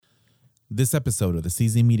This episode of the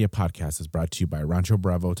CZ Media Podcast is brought to you by Rancho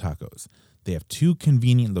Bravo Tacos. They have two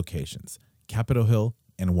convenient locations, Capitol Hill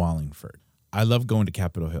and Wallingford. I love going to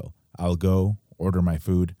Capitol Hill. I'll go, order my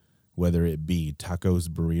food, whether it be tacos,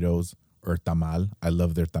 burritos, or tamal. I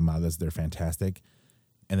love their tamales. They're fantastic.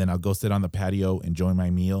 And then I'll go sit on the patio, enjoy my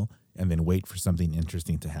meal, and then wait for something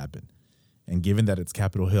interesting to happen. And given that it's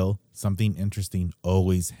Capitol Hill, something interesting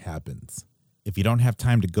always happens. If you don't have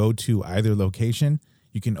time to go to either location,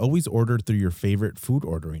 you can always order through your favorite food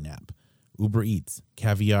ordering app, Uber Eats,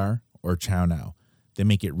 Caviar, or Chow Now. They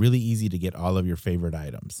make it really easy to get all of your favorite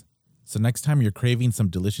items. So next time you're craving some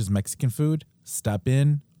delicious Mexican food, stop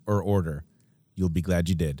in or order. You'll be glad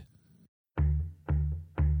you did.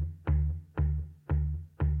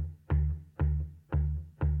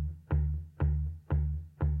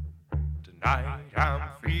 Tonight I'm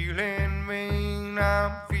feeling mean,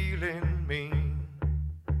 I'm feeling mean.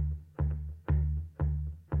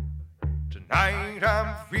 Tonight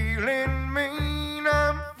I'm feeling mean,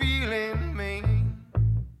 I'm feeling mean.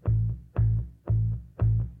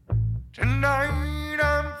 Tonight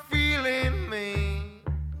I'm feeling mean,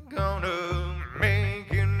 gonna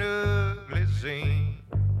make an ugly scene.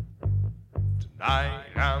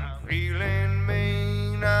 Tonight I'm feeling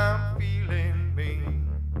mean, I'm feeling mean.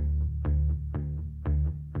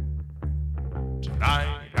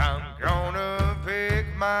 Tonight I'm gonna pick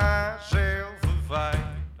myself a fight.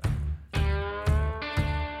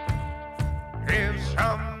 If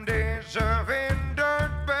some deserving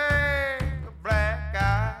dirtbag a black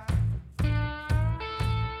eye,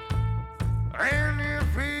 and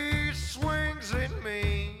if he swings at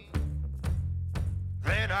me,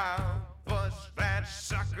 then I'll bust that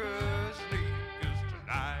sucker's knee. 'Cause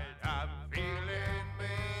tonight I'm feeling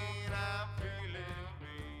mean, I'm feeling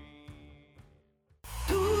mean.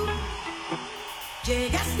 Tú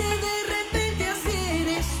llegaste de repente, así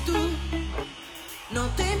eres tú. No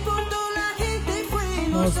te importó la gente,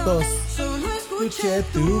 fuimos dos. Solo escuché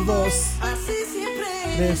tu voz, así siempre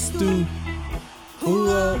eres tú.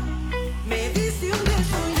 Me diste un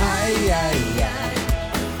beso y Ay, ay, ay,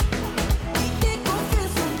 y te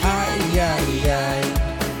confieso que ay, ay, ay.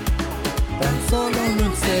 Tan solo en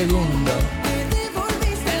un segundo. te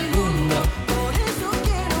devolviste el mundo. Por eso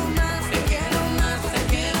quiero más, te quiero más, te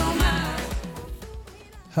quiero más.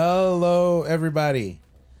 Hello, everybody.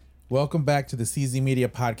 Welcome back to the CZ Media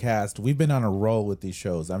Podcast. We've been on a roll with these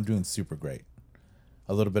shows. I'm doing super great.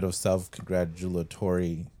 A little bit of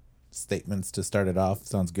self-congratulatory statements to start it off.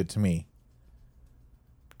 Sounds good to me.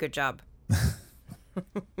 Good job.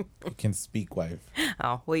 You can speak, wife.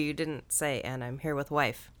 Oh, well, you didn't say, and I'm here with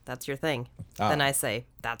wife. That's your thing. Then I say,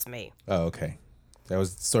 that's me. Oh, okay. I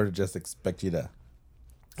was sort of just expect you to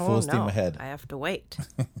Oh, full steam no. ahead. I have to wait.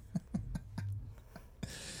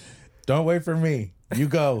 Don't wait for me. You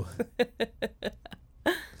go.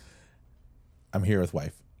 I'm here with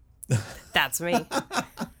wife. That's me.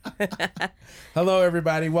 Hello,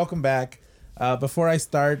 everybody. Welcome back. Before I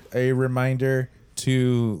start, a reminder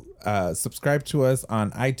to subscribe to us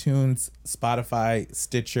on iTunes, Spotify,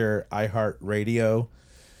 Stitcher, iHeartRadio,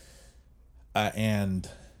 and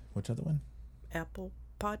which other one? Apple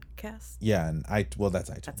Podcast. Yeah, and that's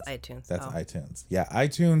iTunes. That's iTunes. That's Oh. iTunes. Yeah,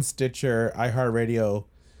 iTunes, Stitcher, iHeartRadio,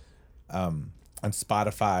 on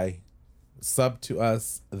Spotify. Sub to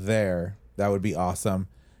us there. That would be awesome.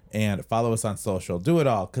 And follow us on social. Do it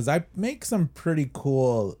all, because I make some pretty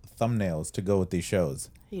cool thumbnails to go with these shows.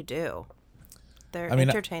 You do. They're I mean,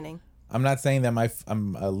 entertaining. I'm not saying that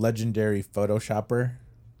I'm a legendary Photoshopper,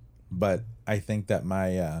 but I think that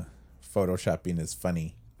my Photoshopping is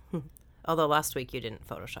funny. Although last week you didn't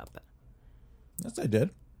Photoshop it. Yes, I did.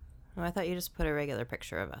 Oh, I thought you just put a regular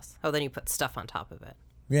picture of us. Oh, then you put stuff on top of it.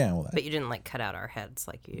 Yeah, well, But you didn't, like, cut out our heads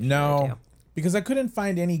like you usually no, do. because I couldn't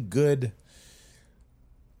find any good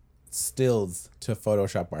stills to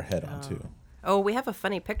Photoshop our head onto. Oh, we have a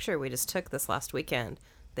funny picture we just took this last weekend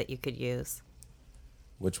that you could use.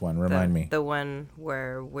 Which one? Remind me. The one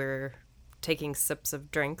where we're taking sips of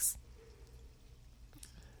drinks.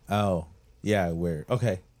 Oh, yeah,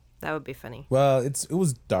 okay. That would be funny. Well, it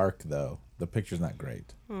was dark though. The picture's not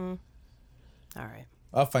great. All right.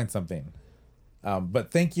 I'll find something.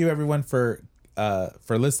 But thank you everyone for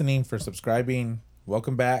listening, for subscribing.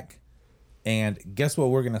 Welcome back. And guess what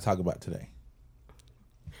we're going to talk about today?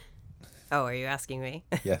 Oh, are you asking me?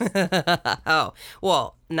 Yes. Oh,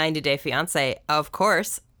 well, 90 Day Fiancé, of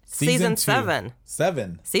course. Season 7.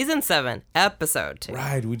 7. Season 7, episode 2.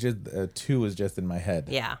 Right. We just 2 was just in my head.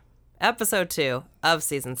 Yeah. Episode 2 of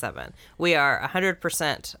season 7. We are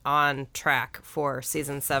 100% on track for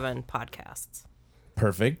season 7 podcasts.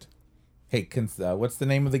 Perfect. Hey, what's the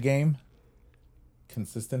name of the game?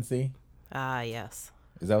 Consistency? Yes.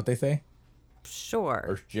 Is that what they say? Sure.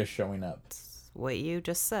 Or just showing up? What you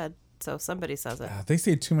just said. So somebody says it. They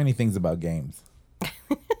say too many things about games.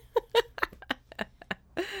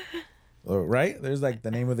 Right? There's like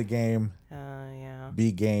the name of the game. Yeah.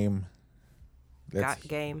 Be game. Got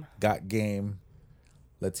game. Got game.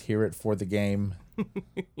 Let's hear it for the game.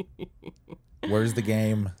 Where's the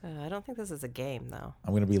game? I don't think this is a game, though.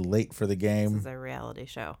 I'm going to be late for the This game. is a reality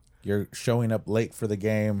show. You're showing up late for the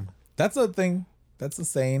game. That's a thing. That's a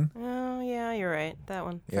saying. Oh, yeah, you're right. That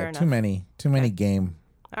one. Fair Yeah, enough. too many game.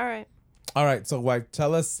 All right. All right, so wife,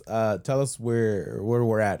 tell us where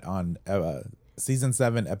we're at on season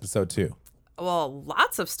 7, episode 2. Well,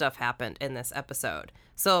 lots of stuff happened in this episode.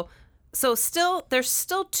 So still, there's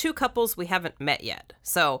still 2 couples we haven't met yet.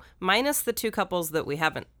 So minus the 2 couples that we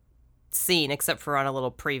haven't seen, except for on a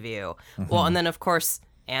little preview. Well, and then of course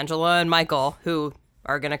Angela and Michael, who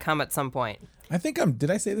are gonna come at some point. I think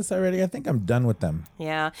did I say this already? I think I'm done with them.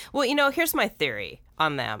 Yeah. Well, here's my theory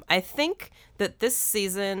on them. I think that this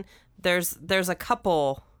season there's a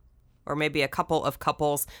couple, or maybe a couple of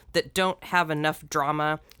couples that don't have enough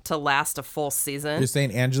drama to last a full season. You're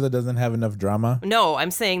saying Angela doesn't have enough drama? No,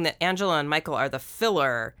 I'm saying that Angela and Michael are the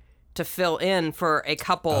filler to fill in for a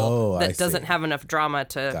couple Oh, I that doesn't see. have enough drama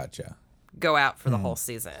to Gotcha. go out for the whole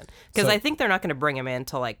season. Because So- I think they're not going to bring them in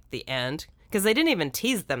till like the end. Because they didn't even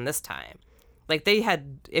tease them this time. Like they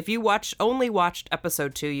had, if you only watched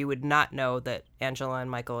episode 2, you would not know that Angela and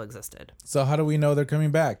Michael existed. So how do we know they're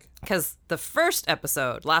coming back? Because the first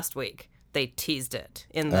episode last week, they teased it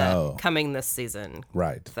in the Oh. coming this season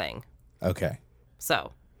Right. thing. Okay.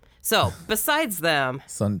 So besides them,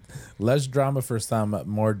 So less drama for some,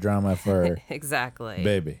 more drama for exactly.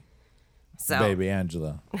 baby. So Baby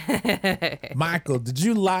Angela. Michael, did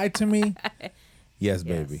you lie to me? Yes,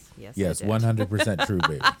 baby. Yes, I did. 100% true,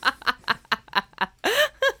 baby.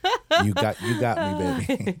 You got me,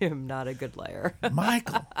 baby. I'm not a good liar.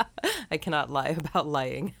 Michael, I cannot lie about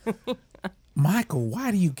lying. Michael, why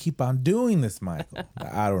do you keep on doing this, Michael?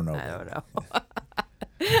 I don't know. I don't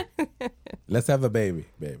know. Let's have a baby.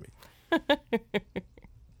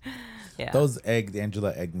 Yeah. Those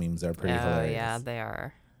Angela egg memes are pretty Oh hilarious. yeah, they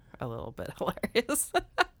are a little bit hilarious.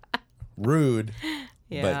 Rude,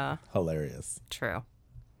 Yeah. but hilarious. True.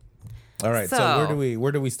 All right, so So-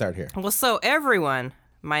 where do we start here? Well, so everyone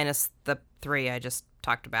minus the 3 I just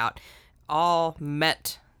talked about all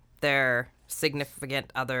met their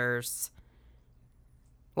significant others.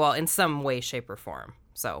 Well, in some way, shape, or form.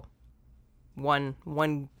 So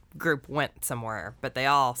one group went somewhere, but they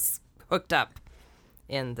all hooked up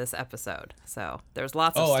in this episode. So there's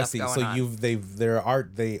lots of Oh, stuff I see. going So on.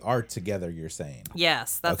 they are together. You're saying.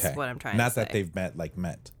 Yes, that's Okay. what I'm trying Not to say. that they've met,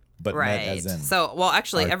 but Right. met as in. So, well,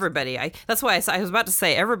 actually, art. everybody. That's why I was about to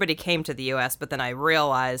say everybody came to the U.S., but then I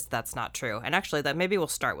realized that's not true. And actually, that maybe we'll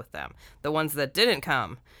start with them. The ones that didn't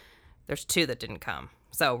come. There's 2 that didn't come.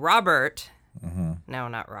 So Robert. Mm-hmm. No,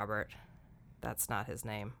 not Robert. That's not his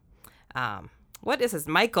name. What is his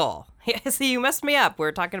Michael? See, you messed me up.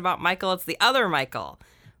 We're talking about Michael. It's the other Michael.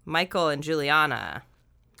 Michael and Juliana.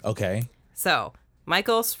 Okay. So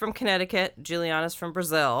Michael's from Connecticut. Juliana's from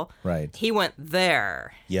Brazil. Right. He went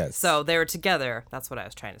there. Yes. So they were together. That's what I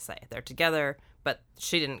was trying to say. They're together, but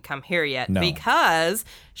she didn't come here yet No. because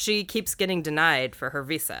she keeps getting denied for her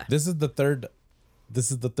visa. This is the third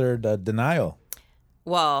denial.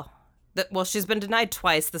 Well, she's been denied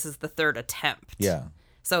twice. This is the 3rd attempt. Yeah.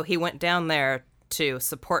 So he went down there to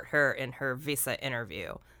support her in her visa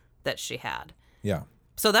interview that she had. Yeah.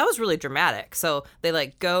 So that was really dramatic. So they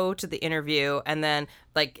go to the interview and then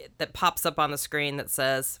that pops up on the screen that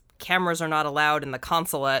says cameras are not allowed in the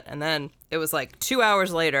consulate. And then it was 2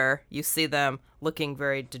 hours later, you see them looking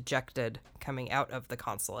very dejected coming out of the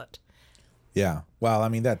consulate. Yeah. Well, I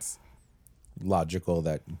mean, that's logical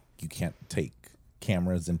that you can't take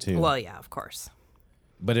cameras into. Well, yeah, of course.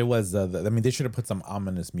 But it was, they should have put some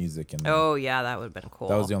ominous music in there. Oh, yeah, that would have been cool.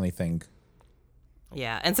 That was the only thing.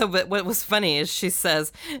 Yeah, and so but what was funny is she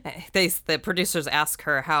says, the producers ask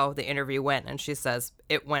her how the interview went, and she says,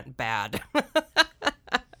 it went bad.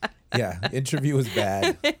 Yeah. Interview was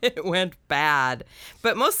bad. It went bad.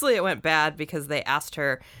 But mostly it went bad because they asked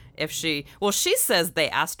her if she says they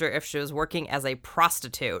asked her if she was working as a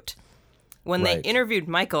prostitute. When they Right. interviewed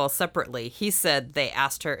Michael separately, he said they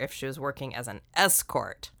asked her if she was working as an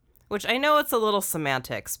escort, which I know it's a little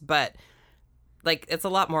semantics, but it's a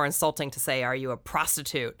lot more insulting to say, are you a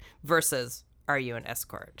prostitute versus are you an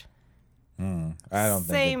escort? I don't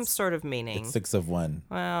Same think sort of meaning. it's 6 of 1.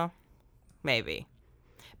 Well, maybe.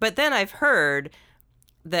 But then I've heard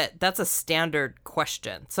that's a standard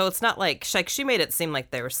question. So it's not like she made it seem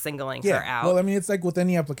like they were singling her out. Well, I mean, it's like with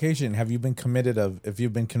any application. Have you been if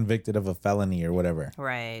you've been convicted of a felony or whatever?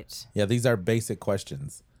 Right. Yeah, these are basic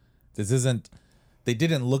questions. This isn't, they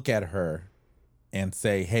didn't look at her and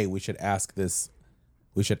say, hey, we should ask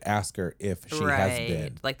her if she has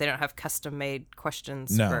been. Like they don't have custom made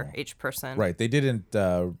questions No. for each person. Right. They didn't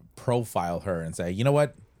profile her and say, you know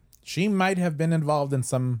what? She might have been involved in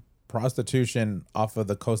some prostitution off of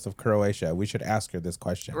the coast of Croatia. We should ask her this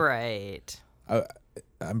question. Right.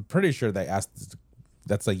 I'm pretty sure they asked,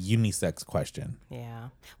 that's a unisex question. Yeah.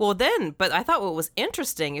 Well, but I thought what was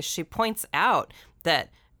interesting is she points out that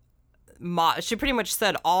she pretty much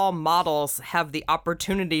said all models have the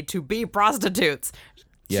opportunity to be prostitutes.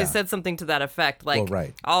 Yeah. She said something to that effect, like, Well,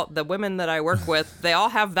 right. all the women that I work with, they all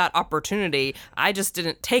have that opportunity. I just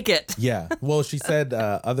didn't take it. Yeah. Well, she said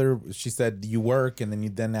she said you work and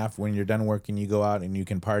then after when you're done working, you go out and you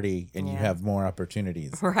can party and you have more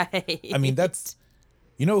opportunities. Right. I mean, that's,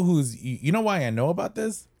 you know why I know about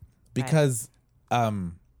this? Because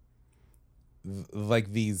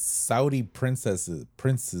like these Saudi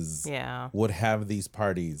princes Yeah. would have these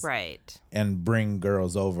parties Right. and bring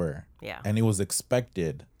girls over. Yeah. And it was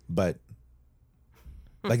expected, but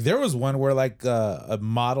like there was one where like a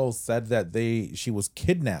model said that she was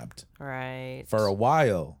kidnapped Right. for a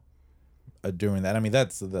while during that. I mean,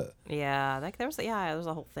 that's Yeah. Like there was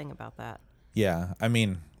a whole thing about that. yeah. I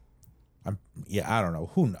mean, I don't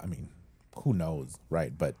know who knows,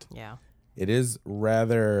 right? But Yeah. it is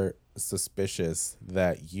rather suspicious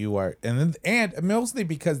that you are, and mostly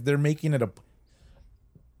because they're making it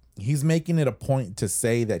he's making it a point to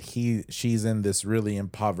say that she's in this really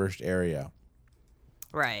impoverished area.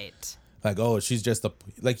 Right. Like, oh, she's just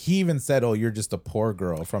like he even said, oh, you're just a poor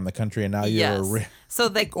girl from the country, and now you're So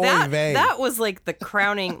like Oy vey. that was like the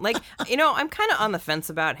crowning. Like, I'm kind of on the fence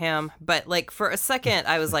about him, but like for a second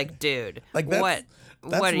I was like, dude, Like, what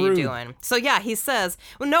are you rude. doing? So yeah, he says,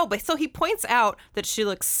 well, no, but so he points out that she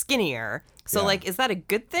looks skinnier. So Yeah. like, is that a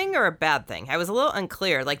good thing or a bad thing? I was a little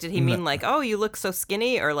unclear. Like, did he mean like, oh, you look so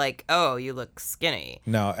skinny, or like, oh, you look skinny?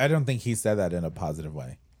 No, I don't think he said that in a positive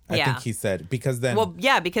way. I Yeah. think he said because then Well,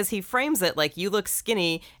 yeah, because he frames it like you look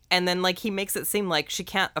skinny, and then like he makes it seem like she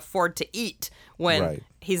can't afford to eat when Right.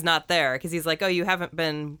 he's not there, because he's like, oh, you haven't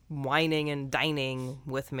been whining and dining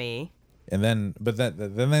with me. and then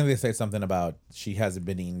then they say something about she hasn't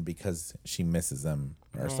been eating because she misses him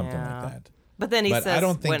or something Yeah. like that. But then he But says, I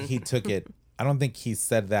don't think when, he took it. I don't think he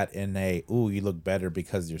said that in a "ooh, you look better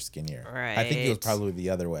because you're skinnier." I think it was Right. probably the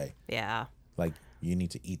other way. yeah, Like you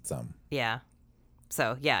need to eat some. yeah.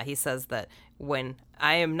 So yeah, he says that when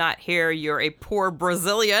I am not here, you're a poor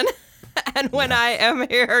Brazilian, and when I am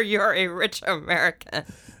here, you're a rich American.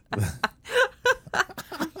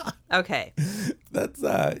 Okay. That's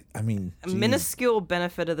I mean, A geez. minuscule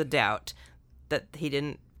benefit of the doubt that he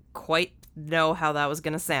didn't quite know how that was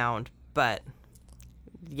going to sound, but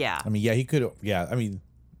yeah. I mean, yeah, he could. Yeah, I mean,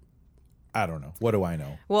 I don't know. What do I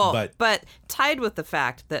know? Well, but but tied with the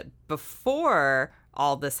fact that before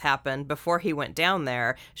all this happened, before he went down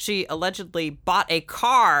there, she allegedly bought a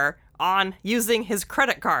car on using his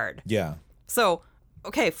credit card. yeah, So,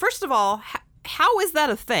 okay, first of all, how is that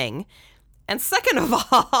a thing? And second of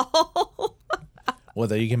all, well,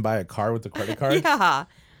 that you can buy a car with the credit card. yeah,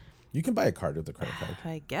 You can buy a car with the credit card.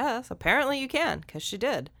 I guess apparently you can, because she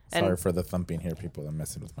did. Sorry And for the thumping here, people. I'm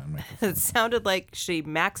messing with my microphone. it sounded like she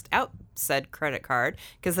maxed out said credit card,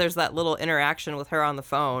 because there's that little interaction with her on the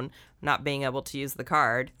phone not being able to use the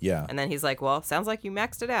card. Yeah. And then he's like, well, sounds like you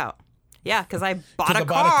maxed it out. Yeah, because I bought 'Cause a I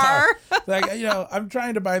bought car. Like, I'm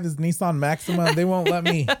trying to buy this Nissan Maxima. They won't let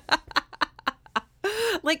me.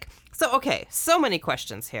 Like, so, okay, so many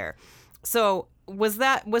questions here. So was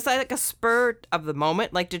that like a spur of the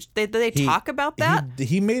moment? Like, did they talk about that?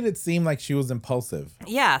 He made it seem like she was impulsive.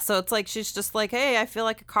 Yeah, so it's like she's just like, hey, I feel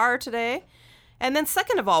like a car today. And then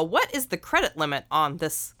second of all, what is the credit limit on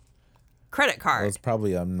this credit It card? was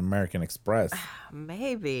probably an American Express.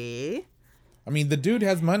 Maybe. I mean, the dude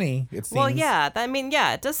has money, it seems. Well, yeah,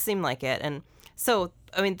 it does seem like it. And so,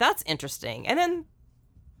 I mean, that's interesting. And then,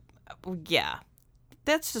 yeah,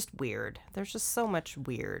 that's just weird. There's just so much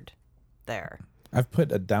weird there. I've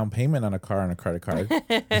put a down payment on a car on a credit card.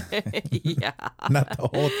 Yeah. Not the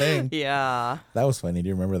whole thing. Yeah. That was funny. Do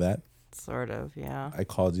you remember that? Sort of, yeah. I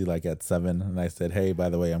called you like at 7 and I said, hey, by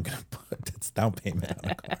the way, I'm going to put this down payment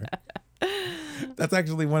on a car. That's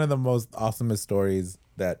actually one of the most awesomest stories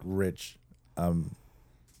that Rich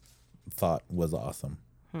thought was awesome.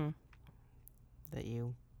 That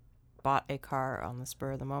you bought a car on the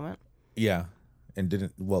spur of the moment. Yeah.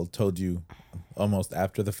 and told you almost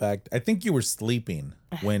after the fact. I think you were sleeping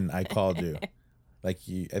when I called you. I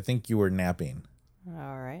think you were napping.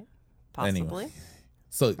 All right. Possibly. Anyway,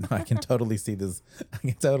 so I can totally see this. I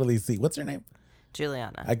can totally see. What's her name?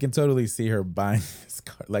 Juliana. I can totally see her buying this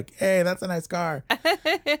car. Like, hey, that's a nice car. I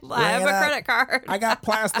have a credit card. I got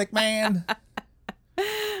plastic, man.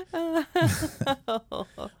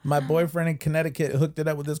 My boyfriend in Connecticut hooked it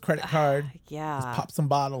up with his credit card. Yeah. Just pop some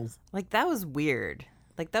bottles. Like, that was weird.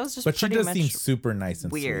 Like, that was just But she pretty does much seem super nice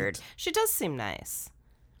and weird. sweet. She does seem nice.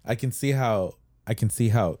 I can see how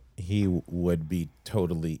he would be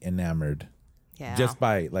totally enamored. Yeah. Just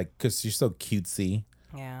by, like, because she's so cutesy.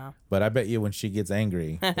 Yeah. But I bet you when she gets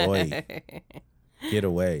angry, boy, get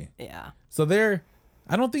away. Yeah. So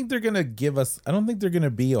I don't think they're going to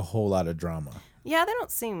be a whole lot of drama. Yeah, they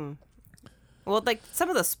don't seem... Well, like, some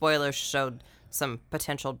of the spoilers showed some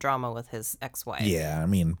potential drama with his ex-wife. Yeah, I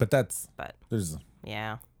mean, but that's not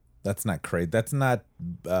crazy. That's not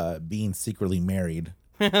being secretly married.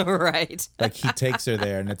 Right. Like, he takes her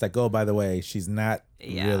there, and it's like, oh, by the way, she's not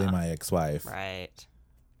really my ex-wife. Right.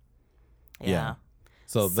 Yeah.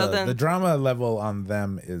 So the drama level on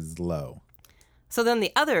them is low. So then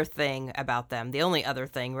the other thing about them, the only other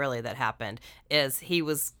thing really that happened, is he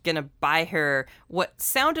was going to buy her what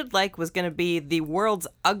sounded like was going to be the world's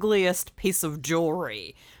ugliest piece of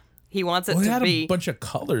jewelry. He wants it to be a bunch of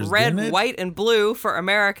colors, red, didn't it? white, and blue for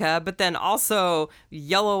America, but then also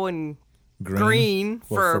yellow and green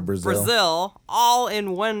for Brazil, all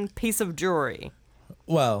in one piece of jewelry.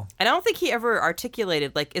 Well, and I don't think he ever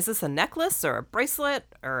articulated, like, is this a necklace or a bracelet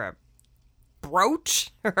or a brooch?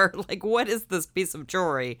 Or, like, what is this piece of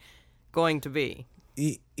jewelry going to be?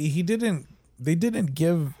 they didn't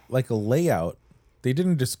give, like, a layout. They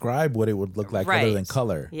didn't describe what it would look like other than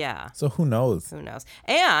color. Yeah. So who knows? Who knows?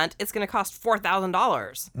 And it's going to cost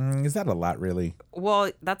 $4,000. Is that a lot, really?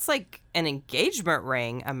 Well, that's like an engagement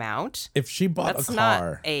ring amount. If she bought that's a car...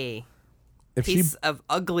 not a piece of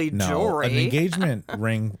ugly jewelry. An engagement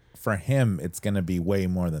ring for him, it's going to be way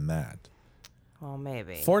more than that. Well,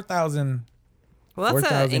 maybe. $4,000. Well,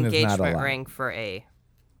 that's an 4,000 is not a engagement lot. ring for a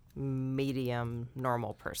medium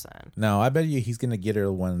normal person. No, I bet you he's going to get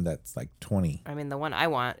her one that's like 20. I mean, the one I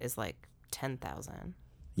want is like 10,000.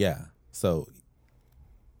 Yeah. So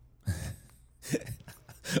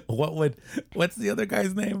what's the other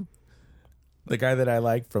guy's name? The guy that I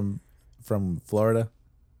like from Florida?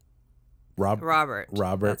 Robert.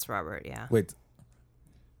 Robert. That's Robert, yeah. Wait.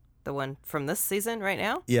 The one from this season right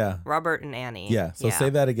now? Yeah. Robert and Annie. Yeah. So say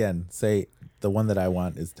that again. Say the one that I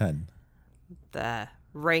want is 10. The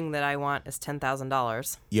ring that I want is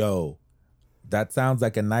 $10,000. Yo, that sounds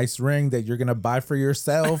like a nice ring that you're going to buy for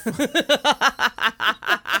yourself. That's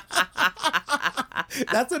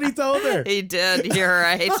what he told her. He did. You're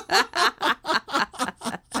right.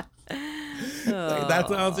 Like, that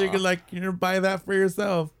sounds like you're going to buy that for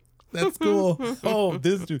yourself. That's cool. Oh,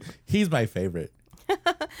 this dude, he's my favorite.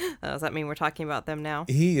 Does that mean we're talking about them now?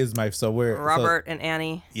 He is Robert and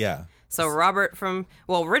Annie. Yeah. So Robert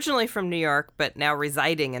originally from New York, but now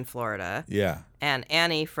residing in Florida. Yeah. And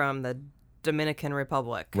Annie from the Dominican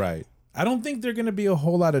Republic. Right. I don't think there's going to be a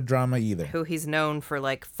whole lot of drama either. Who he's known for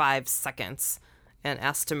like 5 seconds and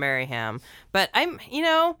asked to marry him. But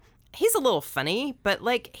he's a little funny, but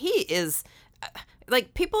like he is...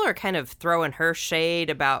 Like, people are kind of throwing her shade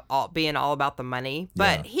about being all about the money,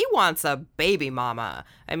 but he wants a baby mama.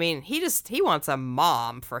 I mean, he wants a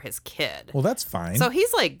mom for his kid. Well, that's fine. So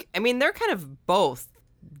he's like, I mean, they're kind of both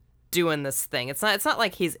doing this thing. It's not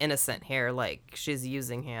like he's innocent here, like she's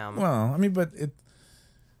using him. Well, I mean, but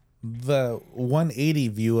the 180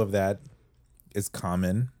 view of that is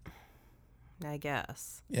common. I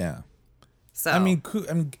guess. Yeah. So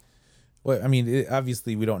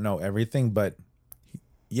obviously we don't know everything, but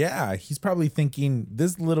yeah, he's probably thinking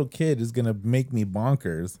this little kid is going to make me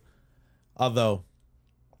bonkers. Although,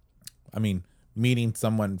 I mean, meeting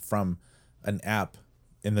someone from an app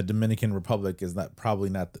in the Dominican Republic is probably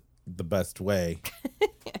not the best way.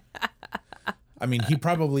 I mean, he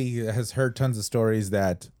probably has heard tons of stories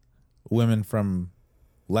that women from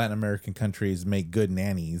Latin American countries make good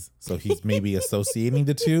nannies. So he's maybe associating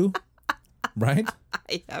the two, right?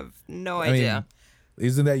 I have no idea.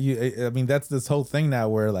 Isn't that that's this whole thing now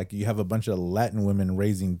where like you have a bunch of Latin women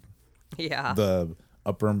raising the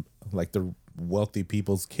upper, like the wealthy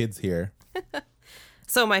people's kids here.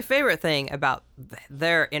 So my favorite thing about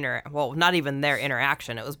their not even their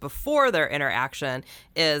interaction, it was before their interaction,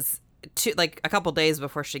 is like a couple days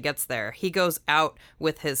before she gets there, he goes out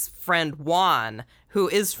with his friend Juan, who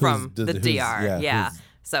is from the DR.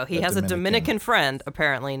 So he A has a Dominican. Dominican friend,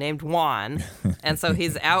 apparently, named Juan. And so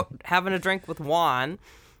he's out having a drink with Juan.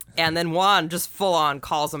 And then Juan just full on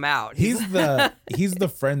calls him out. He's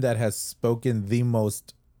the friend that has spoken the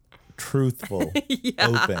most truthful,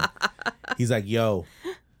 open. He's like, yo,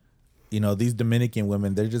 these Dominican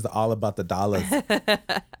women, they're just all about the dollars.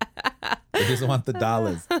 They just want the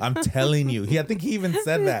dollars. I'm telling you. I think he even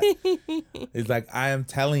said that. He's like, I am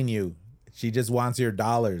telling you. She just wants your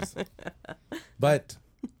dollars. But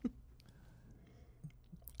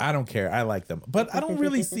I don't care. I like them. But I don't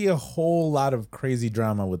really see a whole lot of crazy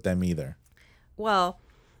drama with them either. Well,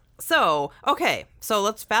 so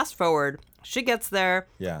let's fast forward. She gets there,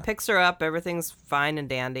 picks her up, everything's fine and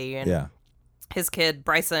dandy, and his kid,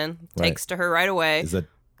 Bryson, takes to her right away. It's a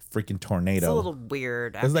freaking tornado. It's a little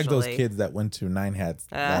weird, actually. It's like those kids that went to Nine Hats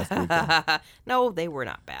last weekend. No, they were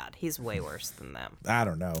not bad. He's way worse than them. I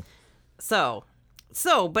don't know. So,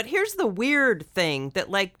 but here's the weird thing that,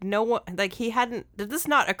 like, no one, like, did this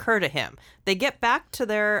not occur to him? They get back to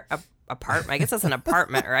their apartment. I guess that's an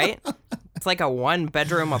apartment, right? It's like a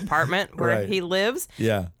 1-bedroom apartment where he lives.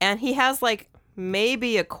 Yeah. And he has, like,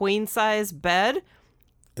 maybe a queen-size bed.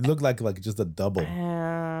 It looked like just a double.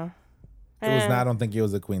 It was not, I don't think it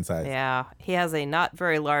was a queen size. Yeah. He has a not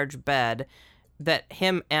very large bed that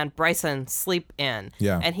him and Bryson sleep in.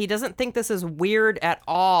 Yeah. And he doesn't think this is weird at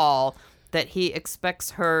all that he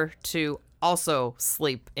expects her to also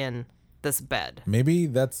sleep in this bed. Maybe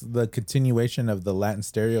that's the continuation of the Latin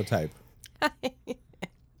stereotype.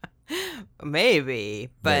 Maybe,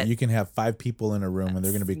 but that you can have 5 people in a room and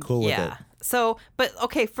they're going to be cool with it. So, but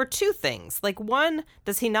okay, for 2 things. Like, 1,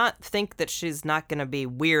 does he not think that she's not going to be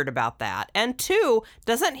weird about that? And 2,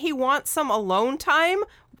 doesn't he want some alone time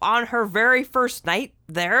on her very first night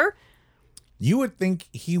there? You would think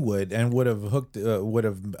he would, and would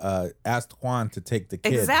have asked Juan to take the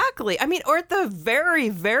kid. Exactly. I mean, or at the very,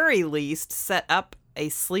 very least, set up a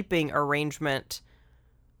sleeping arrangement.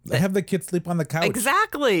 Have the kid sleep on the couch.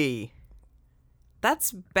 Exactly.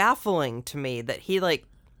 That's baffling to me that he, like,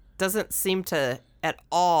 doesn't seem to at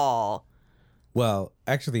all. Well,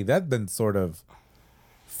 actually, that then sort of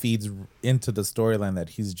feeds into the storyline that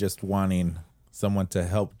he's just wanting someone to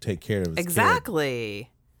help take care of his kid.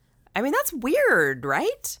 Exactly. I mean, that's weird,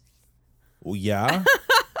 right? Well, yeah.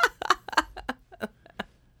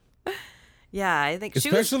 Yeah, I think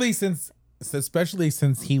especially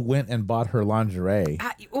since he went and bought her lingerie.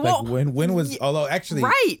 Well, like when was? Although actually,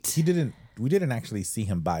 right? We didn't actually see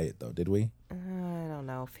him buy it though, did we? I don't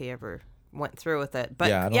know if he ever went through with it, but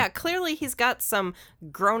Yeah, clearly he's got some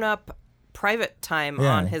grown-up private time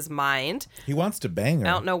on his mind. He wants to bang her.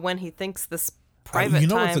 I don't know when he thinks this private you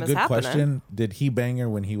know time what's a is good happening. question? Did he bang her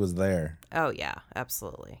when he was there? Oh yeah,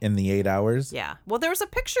 absolutely. In the 8 hours? Yeah. Well, there was a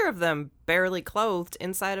picture of them barely clothed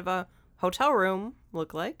inside of a hotel room.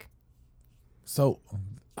 Look like. So,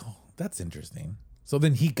 that's interesting. So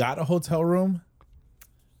then he got a hotel room?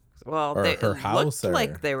 Well, Or they her house, looked or-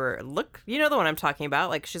 like they were you know the one I'm talking about?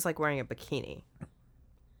 Like she's like wearing a bikini,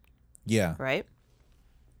 Yeah. right?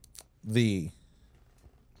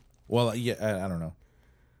 Well, yeah, I don't know.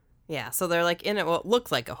 Yeah, so they're like in it. Well, it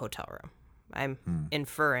looked like a hotel room. I'm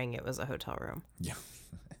inferring it was a hotel room. Yeah.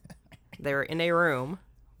 They were in a room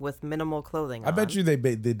with minimal clothing I on. bet you they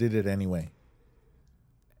did it anyway.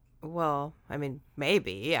 Well, I mean,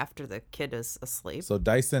 maybe after the kid is asleep. So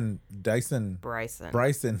Bryson, Dyson.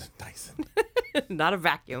 Not a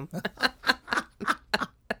vacuum.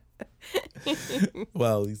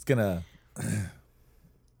 Well, he's gonna.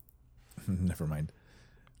 Never mind.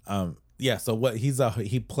 Yeah. So what?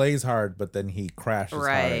 He plays hard, but then he crashes hard.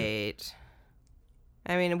 Right.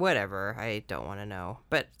 I mean, whatever. I don't want to know.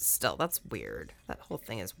 But still, that's weird. That whole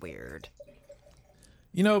thing is weird.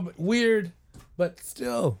 But weird, but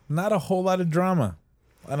still not a whole lot of drama.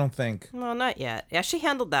 I don't think. Well, not yet. Yeah, she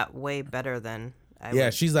handled that way better than I Yeah,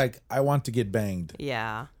 would. she's like, I want to get banged.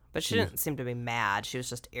 Yeah, but she didn't seem to be mad. She was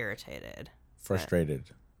just irritated. Frustrated.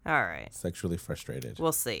 All right. Sexually frustrated.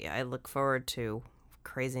 We'll see. I look forward to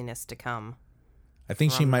craziness to come. I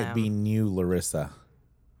think she from might be them. new Larissa.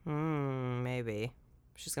 Maybe.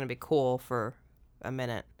 She's going to be cool for a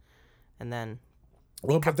minute. And then,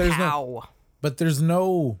 Well, but there's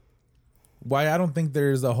no. Why I don't think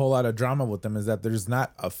there's a whole lot of drama with them is that there's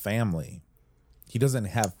not a family. He doesn't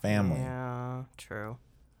have family. Yeah, true.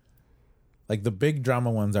 Like the big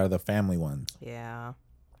drama ones are the family ones. Yeah.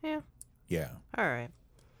 Yeah. Yeah. All right.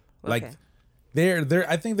 Like Okay. they're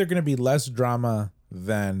I think they're gonna be less drama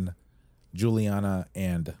than Juliana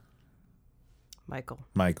and Michael.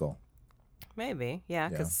 Maybe. Yeah,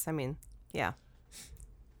 because, I mean, yeah.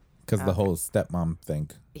 Because the whole stepmom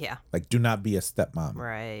thing. Yeah. Like, do not be a stepmom.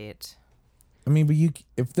 Right. I mean, but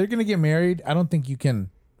if they're gonna get married, I don't think you can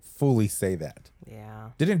fully say that. Yeah.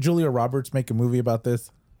 Didn't Julia Roberts make a movie about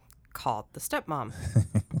this? Called The Stepmom.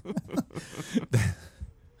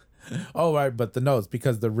 Oh, right, but it's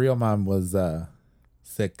because the real mom was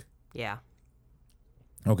sick. Yeah.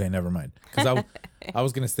 Okay, never mind. Because I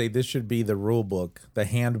was gonna say this should be the rule book, the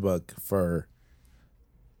handbook for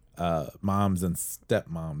moms and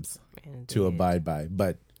stepmoms to abide by,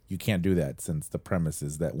 but you can't do that since the premise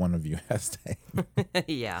is that one of you has to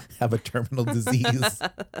Yeah. have a terminal disease.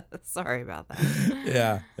 Sorry about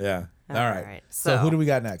that. Yeah. All right. right. So who do we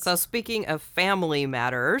got next? So speaking of family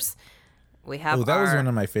matters, we have Oh, that was one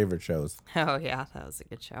of my favorite shows. Oh, yeah. That was a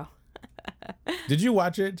good show. Did you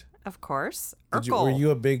watch it? Of course. Were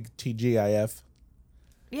you a big TGIF?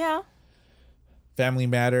 Yeah. Family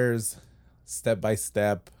Matters, Step by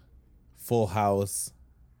Step, Full House.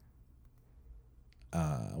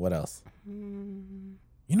 What else? You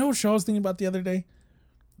know what show I was thinking about the other day?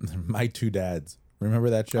 My Two Dads. Remember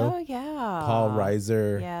that show? Oh, yeah. Paul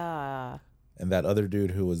Reiser Yeah. and that other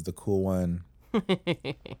dude who was the cool one.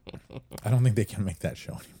 I don't think they can make that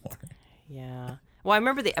show anymore. Yeah. Well, I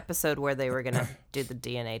remember the episode where they were going to do the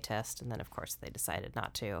DNA test, and then, of course, they decided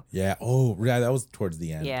not to. Yeah. Oh, yeah, that was towards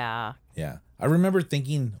the end. Yeah. Yeah. I remember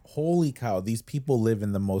thinking, holy cow, these people live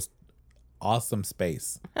in the most awesome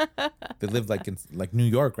space. They live like in New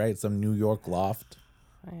York, right? Some New York loft.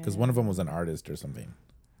 Because one of them was an artist or something.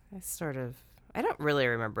 I don't really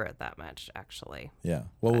remember it that much, actually. Yeah.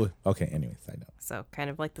 Well, okay. Anyways, I know. So kind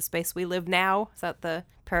of like the space we live now. Is that the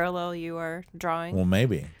parallel you are drawing? Well,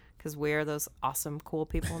 maybe. Because we're those awesome, cool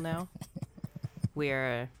people now. We're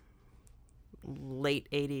a late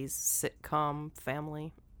 80s sitcom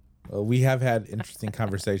family. Well, we have had interesting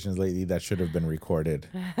conversations lately that should have been recorded.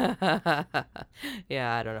 Yeah,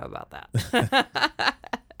 I don't know about that.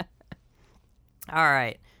 All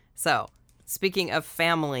right. So, speaking of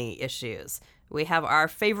family issues, we have our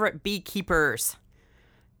favorite beekeepers.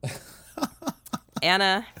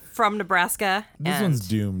 Anna from Nebraska. This one's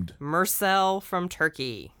doomed. Marcel from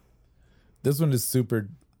Turkey. This one is super.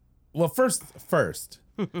 Well, first,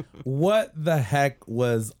 what the heck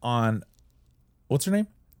was on? What's her name?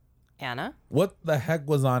 Anna. What the heck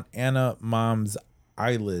was on Anna Mom's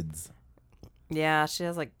eyelids? Yeah, she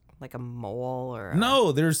has like a mole or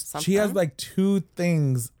No, she has something? like two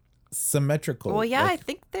things symmetrical. Well, yeah, I like,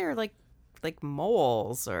 think they're like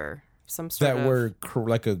moles or some sort that of. were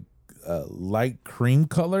like a light cream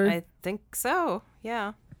color. I think so.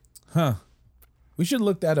 Yeah. Huh. We should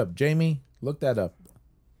look that up. Jamie, look that up.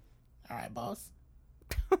 All right, boss.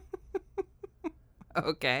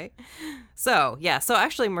 Okay. So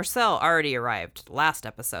actually Marcel already arrived last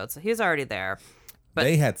episode, so he was already there. But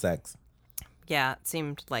They had sex. yeah, it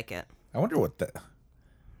seemed like it. I wonder what that.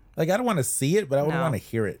 Like, I don't want to see it, but I would No. want to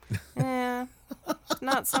hear it. Eh,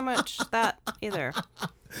 not so much that either.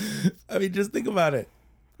 I mean, just think about it.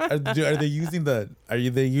 Are they using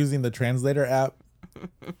the translator app?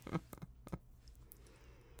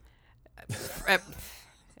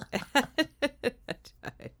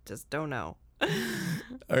 I just don't know.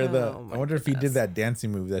 Or Oh, my I wonder if he did that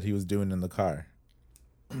dancing move that he was doing in the car.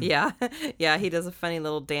 Yeah. Yeah, he does a funny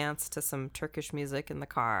little dance to some Turkish music in the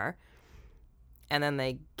car. And then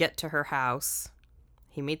they get to her house.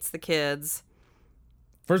 He meets the kids.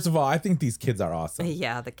 First of all, I think these kids are awesome.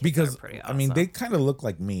 Yeah, the kids Because are pretty awesome. I mean, they kind of look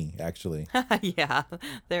like me, actually. yeah,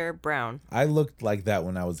 they're brown. I looked like that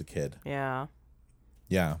when I was a kid. Yeah.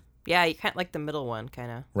 Yeah, Yeah, you kind of like the middle one,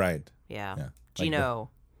 kind of. right. Yeah. Yeah. Gino.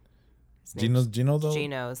 His name's Gino though.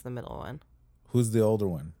 Gino is the middle one. Who's the older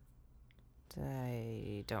one?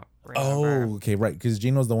 I don't remember. Oh, okay, right. Because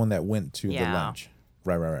Gino's the one that went to the Yeah. lunch.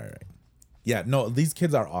 Right. Yeah, no, these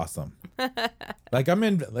kids are awesome. Like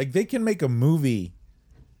they can make a movie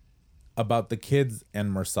about the kids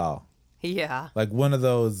and Marcel. Yeah. Like one of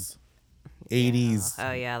those 80s.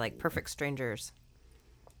 Oh, yeah, like Perfect Strangers.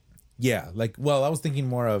 Yeah, I was thinking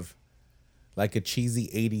more of like a cheesy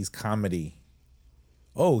 80s comedy.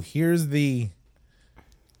 Oh, here's the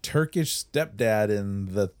Turkish stepdad and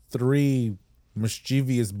the three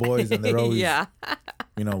mischievous boys, and they're always, yeah.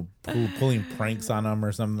 pulling pranks on him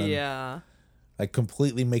or something. Yeah. Like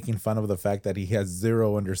completely making fun of the fact that he has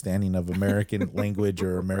zero understanding of American language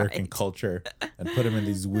or American culture, and put him in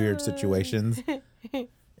these weird situations.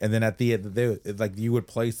 And then at the end, you would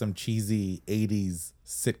play some cheesy 80s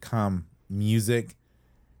sitcom music,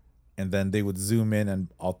 and then they would zoom in, and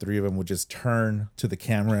all three of them would just turn to the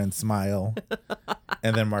camera and smile.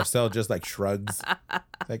 And then Marcel just like shrugs,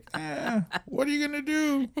 like, what are you gonna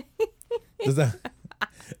do?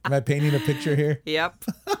 Am I painting a picture here? Yep.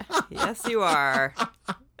 Yes, you are.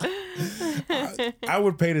 I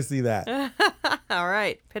would pay to see that. All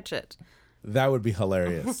right, pitch it. That would be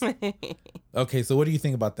hilarious. Okay, so what do you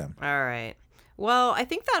think about them? All right. Well, I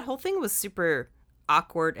think that whole thing was super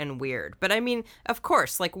awkward and weird. But I mean, of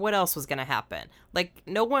course, like what else was going to happen? Like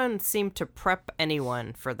no one seemed to prep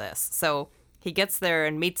anyone for this. So he gets there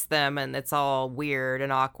and meets them and it's all weird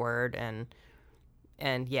and awkward and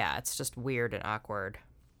yeah, it's just weird and awkward.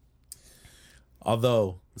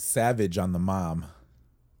 Although savage on the mom.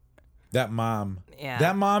 That mom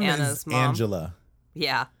Anna's is mom. Angela.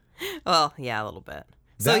 Yeah. Well, yeah, a little bit.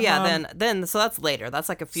 So That yeah, mom- then so that's later. That's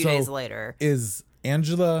like a few days later. Is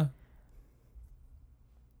Angela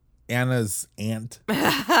Anna's aunt?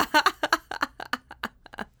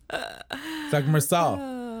 It's like,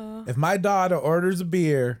 Marcel, if my daughter orders a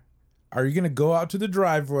beer, are you going to go out to the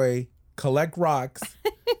driveway, collect rocks,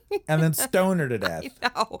 and then stone her to death?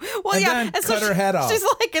 No. Well, And yeah. then and so cut her head off. She's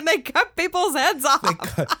like, and they cut people's heads off.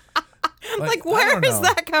 Like, I where don't is know.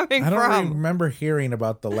 that coming I don't from? remember hearing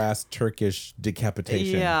about the last Turkish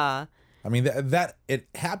decapitation. Yeah. I mean, that it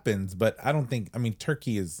happens, but I don't think, I mean,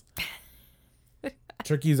 Turkey's,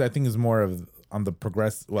 I think, is more of on the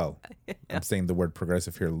I'm saying the word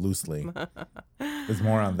progressive here loosely. It's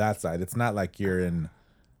more on that side. It's not like you're in,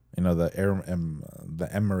 the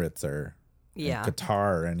Emirates or in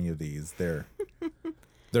Qatar or any of these. They're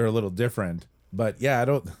a little different. But yeah,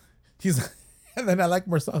 and then I like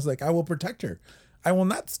Marcel's like, I will protect her. I will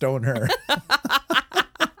not stone her.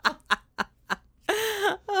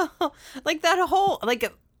 Like that whole,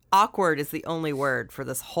 like awkward is the only word for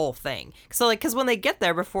this whole thing. So like, cause when they get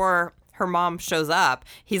there before her mom shows up,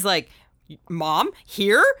 he's like, Mom,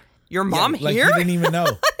 here? Your mom like here? He didn't even know.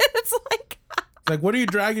 It's like, What are you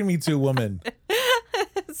dragging me to, woman?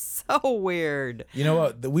 so weird. You know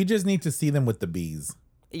what? We just need to see them with the bees.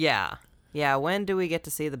 Yeah. Yeah. When do we get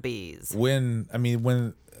to see the bees? When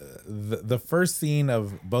the first scene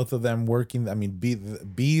of both of them working,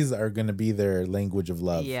 bees are going to be their language of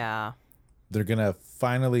love. Yeah. They're going to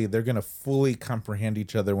fully comprehend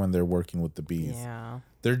each other when they're working with the bees. Yeah.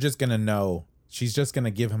 They're just going to know. She's just going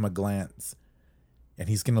to give him a glance. And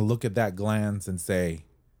he's going to look at that glance and say,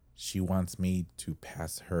 she wants me to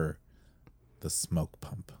pass her the smoke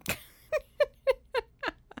pump.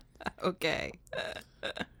 Okay.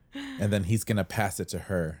 And then he's going to pass it to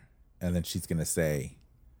her. And then she's going to say,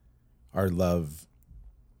 our love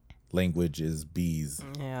language is bees.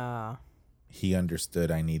 Yeah. He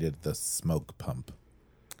understood I needed the smoke pump.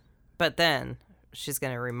 But then she's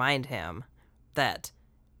going to remind him that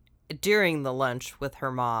during the lunch with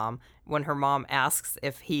her mom, when her mom asks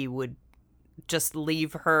if he would just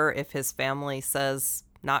leave her if his family says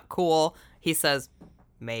not cool, he says,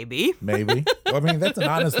 maybe. Maybe. I mean, that's an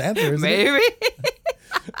honest answer, isn't Maybe. it?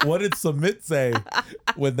 What did Sumit say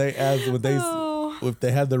when they asked, if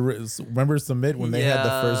they had remember Sumit when they had the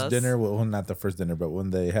first Yes. dinner? Well, not the first dinner, but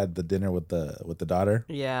when they had the dinner with the daughter,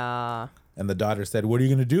 Yeah. and the daughter said, "What are you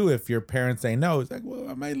going to do if your parents say no?" It's like, "Well,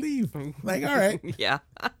 I might leave." Like, all right. Yeah.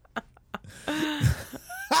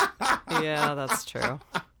 Yeah, that's true.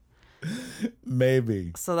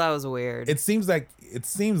 Maybe. So that was weird. It seems like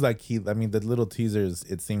the little teasers,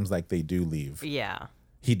 it seems like they do leave. Yeah.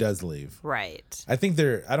 He does leave. Right. I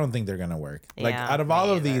don't think they're going to work. Like, Yeah, out of me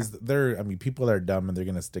all of either. these, people are dumb and they're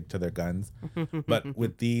going to stick to their guns. But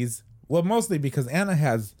with these, well, mostly because Anna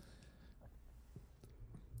has,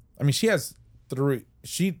 she has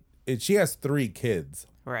three kids.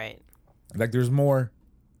 Right. Like, there's more,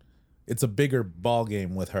 it's a bigger ball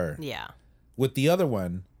game with her. Yeah. With the other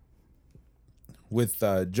one, with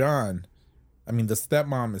John,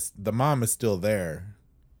 the mom is still there.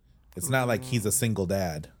 It's not like he's a single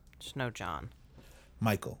dad. Just no John.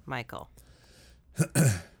 Michael.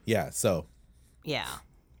 Yeah, so Yeah.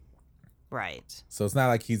 Right. So it's not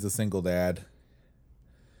like he's a single dad.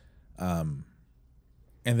 And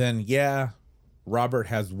then, yeah, Robert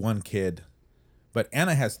has one kid, but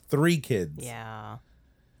Anna has 3 kids. Yeah.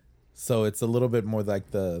 So it's a little bit more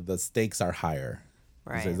like the stakes are higher.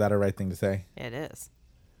 Right. Is that a right thing to say? It is.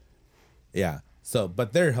 Yeah. So,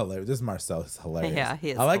 but they're hilarious. This Marcel is hilarious. Yeah, he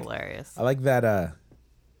is hilarious. I like that,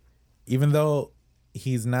 even though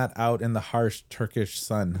he's not out in the harsh Turkish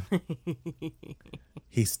sun,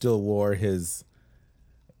 he still wore his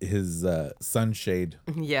sunshade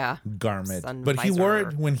Yeah. garment. Sun But he wore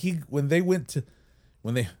it visor.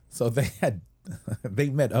 they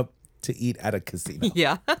met up to eat at a casino.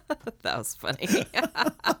 Yeah. That was funny.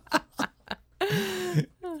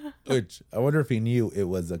 Which I wonder if he knew it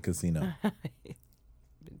was a casino.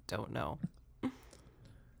 Don't know.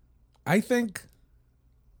 I think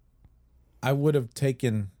I would have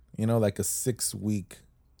taken, like a 6-week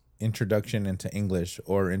introduction into English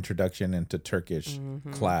or introduction into Turkish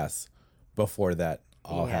class before that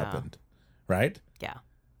all Yeah. happened, right? Yeah.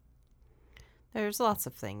 There's lots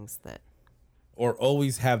of things that. Or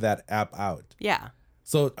always have that app out. Yeah.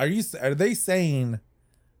 So are they saying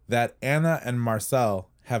that Anna and Marcel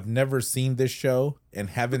have never seen this show and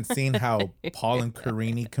haven't seen how Paul and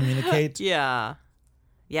Karini communicate? Yeah.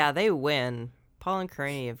 Yeah, they win. Paul and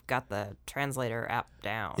Karini have got the translator app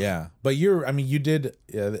down. Yeah, but you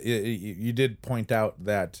did point out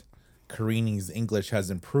that Karini's English has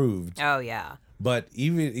improved. Oh, yeah. But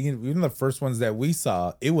even the first ones that we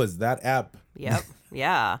saw, it was that app. Yep.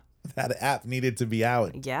 Yeah. That app needed to be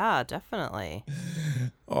out. Yeah, definitely.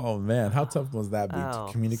 Oh man, how tough was that be Oh,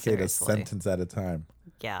 to communicate seriously. a sentence at a time?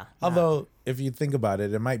 Yeah. Although, if you think about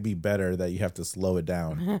it, it might be better that you have to slow it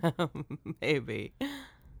down. Maybe. I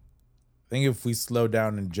think if we slow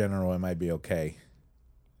down in general, it might be okay.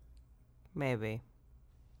 Maybe.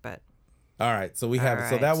 But All right, so we have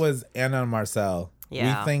so right. that was Anna and Marcel.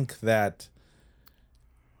 Yeah. We think that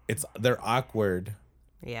they're awkward.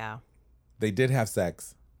 yeah. They did have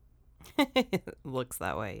sex. Looks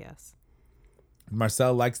that way, yes.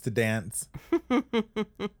 Marcel likes to dance.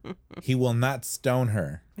 He will not stone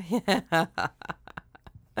her.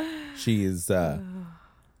 She is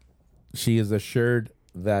assured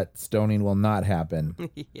that stoning will not happen.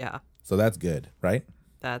 Yeah. So that's good, right?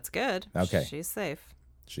 That's good. Okay. She's safe.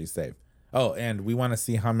 She's safe. Oh, and we want to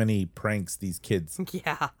see how many pranks these kids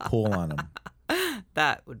Yeah. pull on them.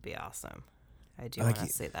 That would be awesome. I do Like want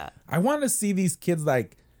to see that. I want to see these kids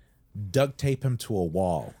like duct tape him to a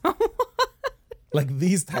wall. Like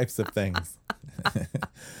these types of things.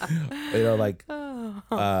 Like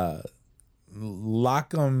lock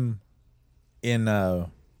them in a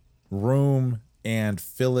room and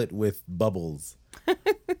fill it with bubbles.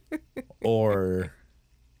 Or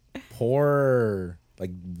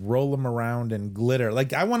roll them around in glitter.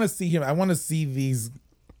 Like I want to see these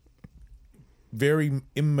very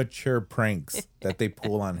immature pranks that they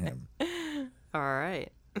pull on him. All right.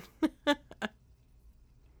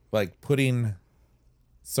 Like putting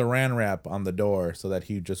saran wrap on the door so that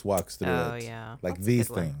he just walks through Oh, it. yeah. Like That's a these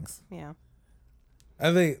good one. things. Yeah.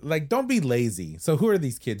 Are they like, don't be lazy. So who are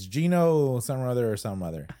these kids? Gino, some other, or some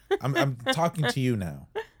other? I'm talking to you now.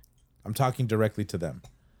 I'm talking directly to them.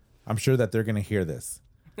 I'm sure that they're going to hear this.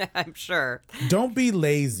 I'm sure. Don't be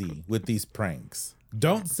lazy with these pranks.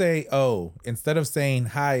 Don't say, oh, instead of saying,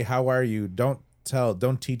 hi, how are you? Don't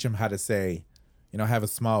teach them how to say, have a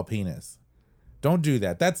small penis. Don't do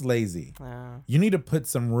that. That's lazy. You need to put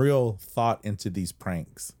some real thought into these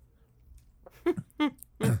pranks.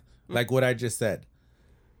 Like what I just said.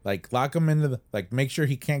 Like lock him into make sure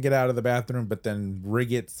he can't get out of the bathroom, but then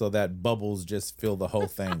rig it so that bubbles just fill the whole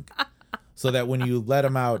thing. So that when you let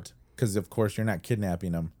him out, because of course you're not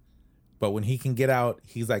kidnapping him, but when he can get out,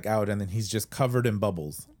 he's like out and then he's just covered in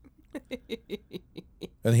bubbles.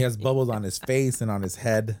 And he has bubbles on his face and on his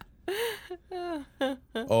head.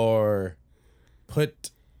 Or put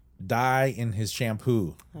dye in his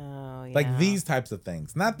shampoo. Oh, yeah. Like these types of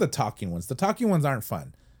things. Not the talking ones. The talking ones aren't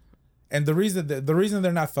fun. And the reason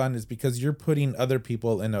they're not fun is because you're putting other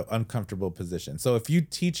people in an uncomfortable position. So if you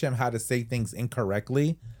teach him how to say things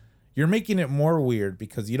incorrectly, you're making it more weird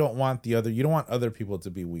because you don't want other people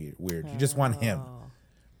to be weird. You just want him.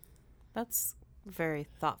 That's very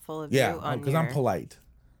thoughtful of Yeah, you. On because I'm polite.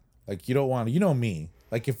 Like you don't want to, me.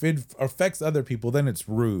 Like if it affects other people, then it's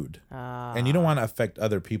rude. And you don't want to affect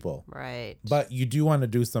other people. Right. But you do want to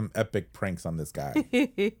do some epic pranks on this guy.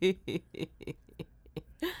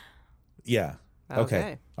 Yeah.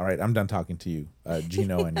 Okay. All right. I'm done talking to you,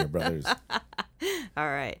 Gino and your brothers. All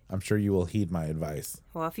right. I'm sure you will heed my advice.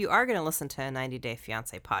 Well, if you are going to listen to a 90 Day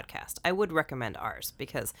Fiancé podcast, I would recommend ours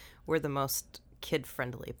because we're the most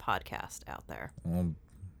kid-friendly podcast out there.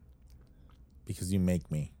 Because you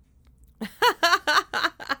make me.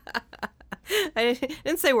 I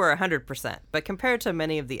didn't say we're 100%, but compared to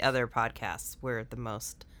many of the other podcasts, we're the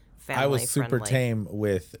most family-friendly. I was super tame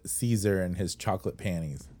with Caesar and his chocolate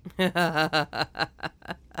panties.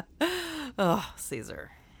 Oh,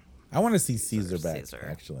 Caesar. I want to see Caesar back, Caesar.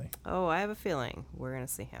 actually. Oh, I have a feeling we're going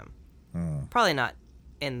to see him. Probably not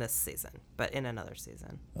in this season, but in another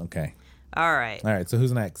season. Okay. All right. All right. So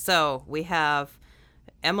who's next? So we have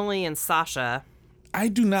Emily and Sasha. I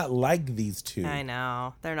do not like these two. I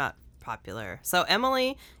know. They're not popular. So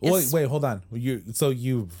Emily is... Wait, hold on.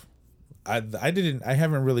 I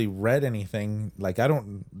haven't really read anything. Like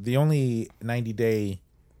the only 90 Day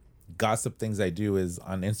gossip things I do is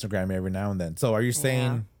on Instagram every now and then. So are you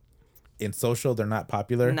saying in social they're not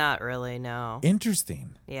popular? Not really, no.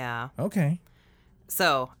 Interesting. Yeah. Okay.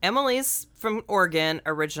 So Emily's from Oregon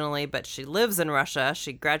originally, but she lives in Russia.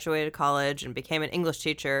 She graduated college and became an English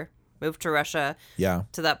teacher moved to Russia, Yeah.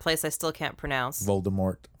 to that place I still can't pronounce.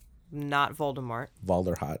 Voldemort. Not Voldemort.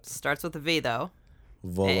 Valderhot. Starts with a V, though.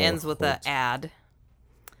 Voldemort. It ends with a ad.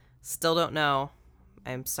 Still don't know.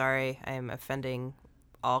 I'm sorry. I'm offending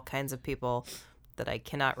all kinds of people that I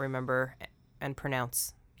cannot remember and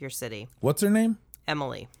pronounce your city. What's her name?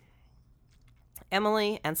 Emily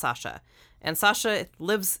and Sasha. And Sasha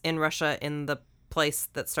lives in Russia in the place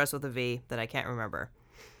that starts with a V that I can't remember.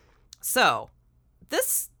 So,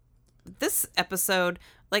 this episode,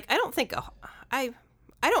 like, I don't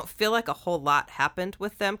feel like a whole lot happened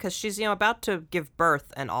with them because she's, about to give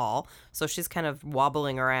birth and all. So she's kind of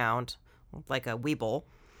wobbling around like a weeble.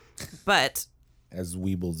 But As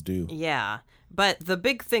weebles do. yeah. But the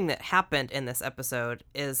big thing that happened in this episode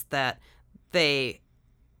is that they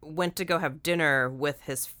went to go have dinner with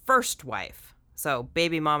his first wife. So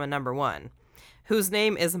baby mama number 1, whose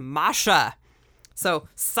name is Masha. So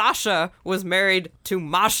Sasha was married to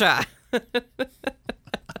Masha.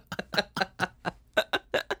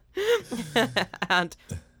 And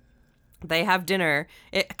they have dinner.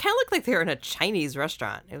 It kind of looked like they were in a Chinese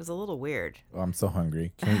restaurant. It was a little weird. Oh, I'm so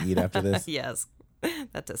hungry. Can we eat after this? Yes,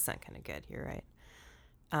 that does sound kind of good. You're right.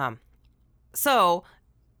 So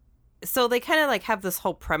they kind of like have this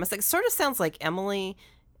whole premise. It sort of sounds like Emily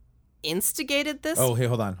instigated this. Oh, hey,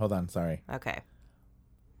 hold on. Sorry. Okay.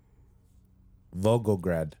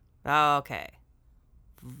 Volgograd. Oh, okay.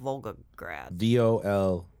 Volgograd.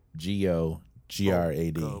 Volgograd.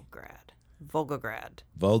 Volgograd.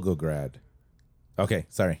 Volgograd. Okay,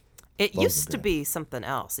 sorry. It used to Volgograd. be something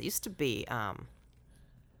else. It used to be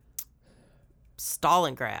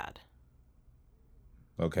Stalingrad,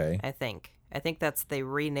 Okay. I think. I think they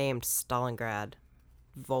renamed Stalingrad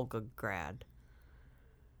Volgograd.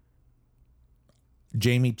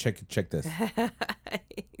 Jamie, check this.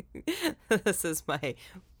 This is my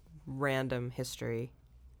random history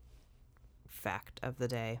fact of the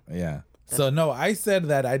day. Yeah. So no, I said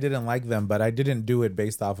that I didn't like them, but I didn't do it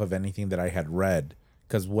based off of anything that I had read.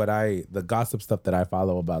 Because the gossip stuff that I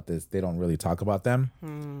follow about this, they don't really talk about them.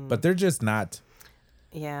 But they're just not,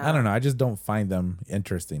 Yeah. I don't know. I just don't find them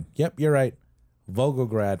interesting. Yep, you're right.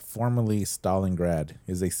 Volgograd, formerly Stalingrad,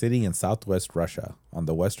 is a city in southwest Russia on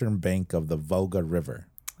the western bank of the Volga River.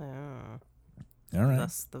 Oh, All right.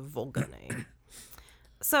 thus the Volga name.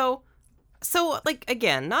 So like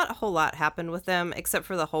again, not a whole lot happened with them except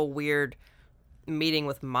for the whole weird meeting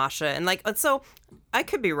with Masha, and like so I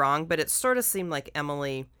could be wrong, but it sort of seemed like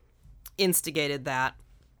Emily instigated that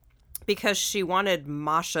because she wanted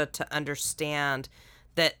Masha to understand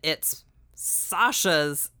that it's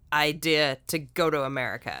Sasha's idea to go to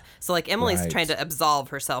America. So like Emily's Right. trying to absolve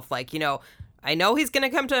herself, like, I know he's gonna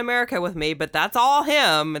come to America with me, but that's all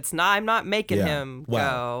him. I'm not making Yeah. him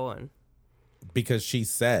Well, go. And Because she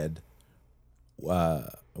said,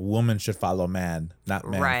 woman should follow man, not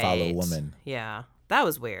man follow woman. Yeah, that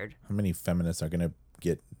was weird. How many feminists are going to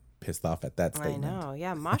get pissed off at that statement? I know.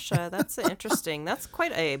 Yeah, Masha, that's interesting. That's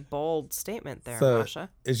quite a bold statement there, So Masha.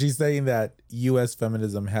 is she saying that U.S.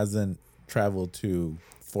 feminism hasn't traveled to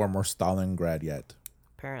former Stalingrad yet?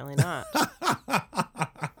 Apparently not.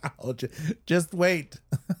 Oh, just wait.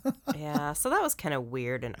 Yeah, so that was kind of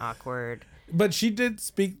weird and awkward. But she did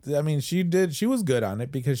speak. I mean, she was good on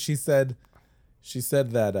it because she said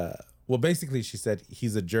that, well, basically she said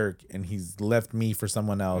he's a jerk and he's left me for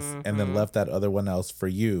someone else and then left that other one else for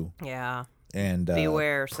you Yeah, and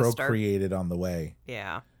Beware, sister. procreated on the way.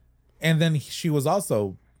 yeah. And then she was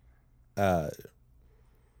also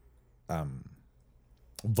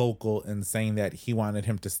vocal in saying that he wanted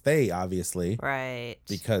him to stay, obviously, Right.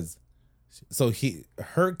 because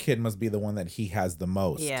her kid must be the one that he has the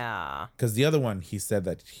most. Yeah, Because the other one, he said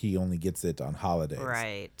that he only gets it on holidays.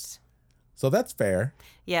 right. So that's fair.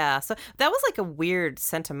 Yeah, so that was like a weird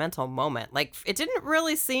sentimental moment. Like, it didn't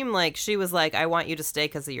really seem like she was like, I want you to stay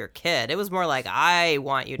because of your kid. It was more like, I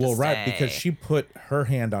want you to Well, stay. right, because she put her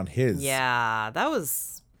hand on his. Yeah, that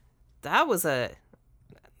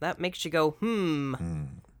makes you go,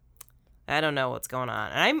 I don't know what's going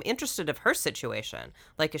on. And I'm interested of her situation.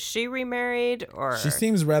 Like, is she remarried or She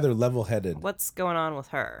seems rather level-headed. what's going on with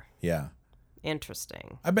her? Yeah.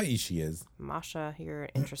 Interesting. I bet you she is. Masha, you're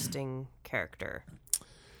an interesting character.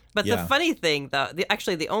 But Yeah. the funny thing, though,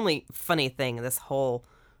 the only funny thing in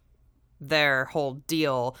their whole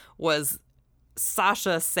deal was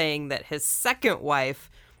Sasha saying that his second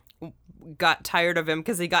wife got tired of him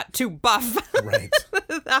because he got too buff. Right.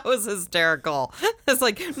 That was hysterical. It's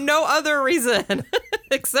like no other reason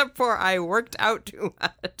except for I worked out too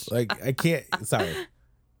much. Like, I can't. Sorry.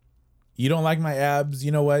 You don't like my abs?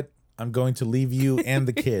 You know what? I'm going to leave you and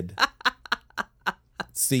the kid.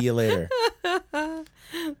 See you later.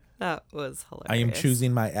 That was hilarious. I am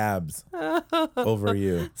choosing my abs over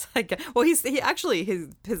you. It's like, well, he actually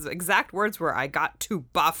his exact words were, "I got too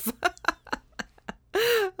buff."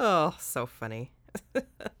 Oh, so funny.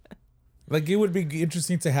 Like, it would be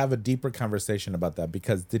interesting to have a deeper conversation about that,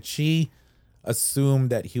 because did she assume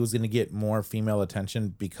that he was going to get more female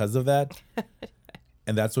attention because of that?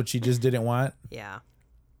 And that's what she just didn't want? Yeah.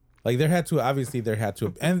 Like, there had to,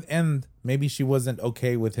 and maybe she wasn't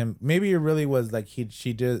okay with him. Maybe it really was like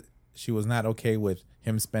she was not okay with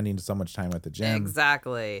him spending so much time at the gym.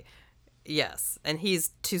 Exactly. Yes. And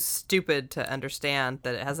he's too stupid to understand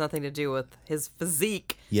that it has nothing to do with his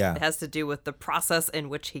physique. Yeah. It has to do with the process in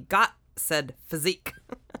which he got said physique.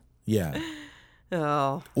 Yeah.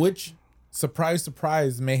 Oh. Which, surprise,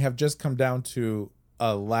 surprise, may have just come down to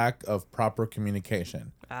a lack of proper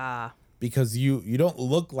communication. Ah. Because you don't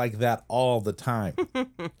look like that all the time.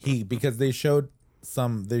 Because they showed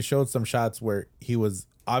some shots where he was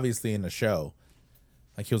obviously in a show.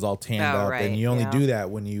 Like, he was all tanned up, right, and you only yeah. do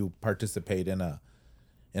that when you participate in a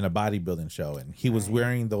bodybuilding show. And he was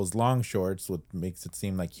wearing those long shorts, which makes it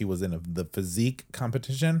seem like he was in the physique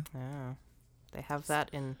competition. Oh. They have that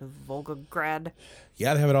in Volgograd.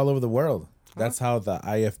 Yeah, they have it all over the world. That's how the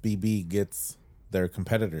IFBB gets their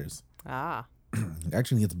competitors. Ah.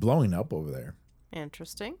 Actually, it's blowing up over there.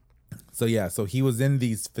 Interesting. So yeah, so he was in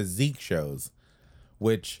these physique shows,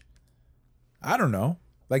 which, I don't know.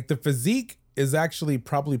 Like, the physique is actually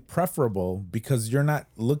probably preferable because you're not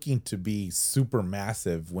looking to be super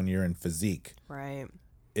massive when you're in physique. Right.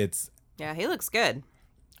 It's, Yeah, he looks good.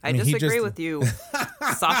 I mean, he disagree just- with you,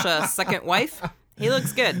 Sasha, second wife. He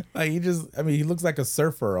looks good. like, he looks like a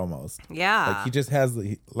surfer almost. Yeah. Like, he just has,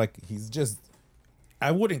 he's just,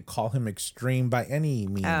 I wouldn't call him extreme by any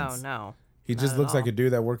means. Oh, no. He just at looks like all. a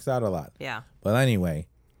dude that works out a lot. Yeah. But anyway,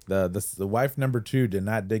 the wife number 2 did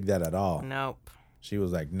not dig that at all. Nope. She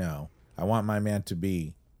was like, no, I want my man to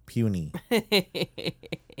be puny.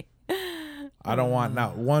 I don't want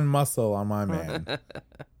not one muscle on my man.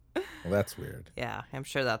 Well, that's weird. Yeah, I'm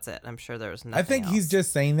sure that's it. I'm sure there's nothing I think he's else.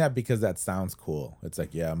 just saying that because that sounds cool. It's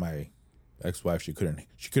like, yeah, my ex-wife, she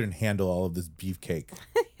couldn't handle all of this beefcake.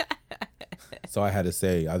 So I had to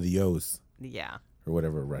say adios, Yeah. or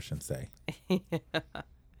whatever Russians say.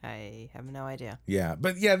 I have no idea. Yeah,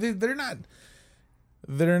 but yeah, they're not.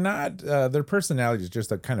 Their personality is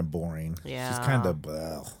just kind of boring. Yeah. She's kind of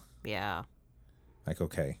Yeah. like,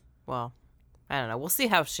 okay. Well, I don't know. We'll see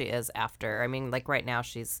how she is after. I mean, like right now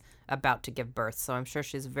she's about to give birth, so I'm sure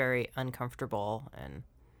she's very uncomfortable and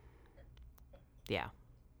yeah.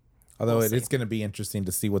 Although We'll it's see. going to be interesting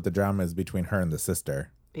to see what the drama is between her and the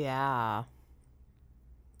sister. Yeah.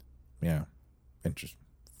 Yeah. Interesting.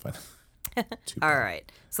 Fun. All right.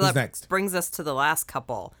 So Who's that next? brings us to the last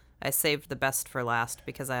couple. I saved the best for last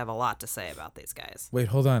because I have a lot to say about these guys. Wait,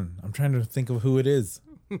 hold on. I'm trying to think of who it is.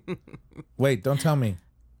 Wait, don't tell me.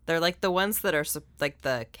 They're like the ones that are like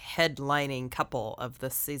the headlining couple of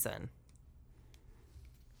this season.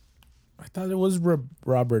 I thought it was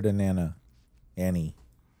Robert and Annie.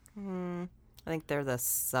 I think they're the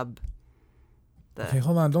Okay,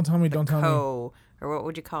 hold on. Don't tell me. Don't tell me. or what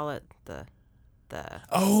would you call it? The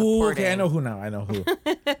Oh, okay. I supporting. know who now. I know who.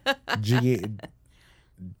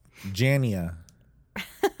 Jania.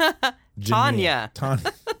 Tanya.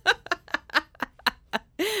 Tanya.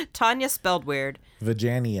 Tanya spelled weird.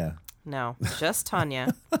 Vajania. No, just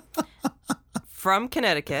Tanya. From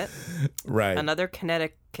Connecticut. Right. Another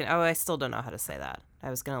Connecticut. Oh, I still don't know how to say that. I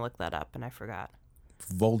was going to look that up and I forgot.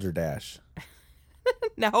 Volderdash.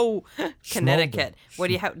 No, Connecticut. What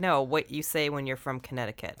do you have? No, what you say when you're from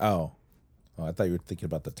Connecticut. Oh, I thought you were thinking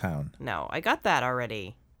about the town. No, I got that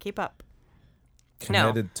already. Keep up.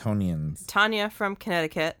 No. Connectitonians. Tanya from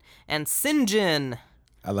Connecticut and Sinjin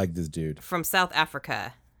I like this dude. from South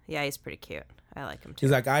Africa. Yeah, he's pretty cute. I like him too.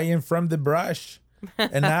 He's like, I am from the brush,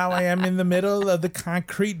 and now I am in the middle of the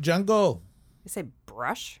concrete jungle. You say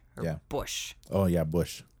brush or Yeah. bush? Oh, yeah,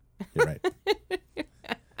 bush. You're right.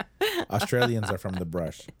 Australians are from the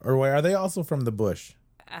brush. Or where are they also from the bush?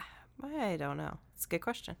 I don't know. It's a good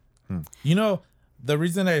question. You know, the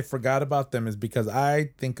reason I forgot about them is because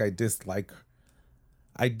I think I dislike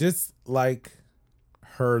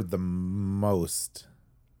her the most.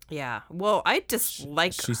 Yeah. Well, I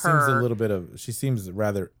dislike She her. she seems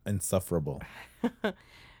rather insufferable.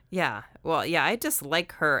 Yeah. Well, yeah, I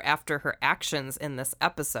dislike her after her actions in this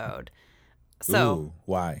episode. So, Ooh,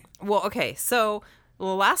 why? well, okay. So, the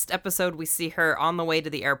last episode, we see her on the way to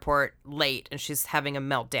the airport late, and she's having a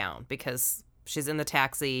meltdown because she's in the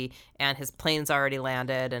taxi and his plane's already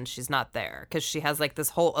landed and she's not there because she has like this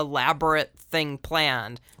whole elaborate thing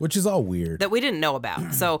planned Which is all weird. that we didn't know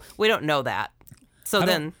about. So, we don't know that. So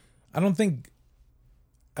then, I don't think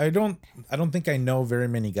I know very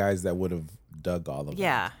many guys that would have dug all of them.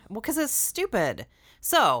 Yeah. Well, because it's stupid.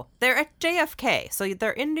 So they're at JFK. So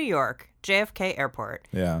they're in New York, JFK Airport.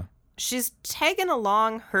 Yeah. She's tagging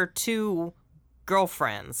along her 2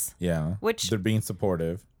 girlfriends. Yeah. Which- they're being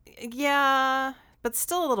supportive. Yeah, but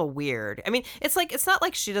still a little weird. I mean, it's not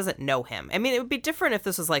like she doesn't know him. I mean, it would be different if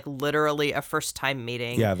this was like literally a first time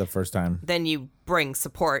meeting. Yeah, the first time. Then you bring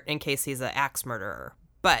support in case he's an axe murderer.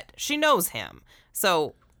 But she knows him.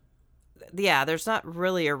 So, yeah, there's not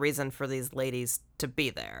really a reason for these ladies to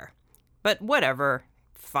be there. But whatever.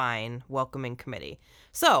 Fine. Welcoming committee.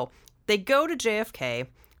 So, they go to JFK.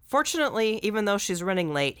 Fortunately, even though she's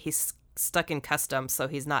running late, he's stuck in customs, so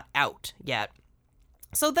he's not out yet.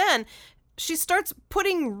 So then she starts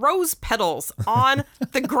putting rose petals on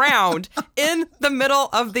the ground in the middle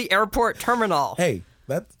of the airport terminal. Hey,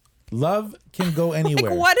 love can go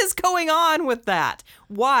anywhere. Like, what is going on with that?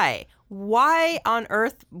 Why? Why on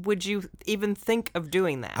earth would you even think of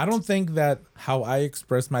doing that? I don't think that how I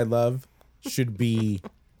express my love should be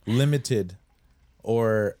limited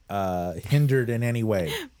or hindered in any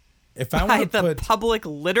way. If I By want to the put public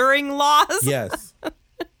littering laws? yes,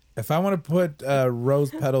 if I want to put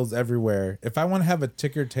rose petals everywhere, if I want to have a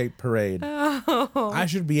ticker tape parade, I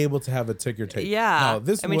should be able to have a ticker tape. Yeah.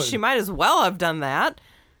 No, she might as well have done that.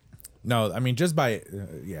 No, I mean just by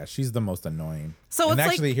she's the most annoying. So and it's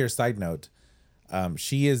actually, here side note,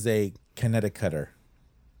 she is a kinetic cutter.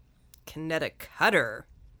 Kinetic cutter.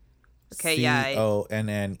 Okay, yeah.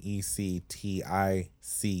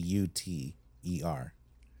 CONNECTICUTER.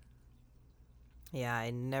 Yeah,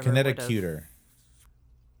 I never Kinetic would've cuter.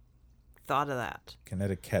 thought of that.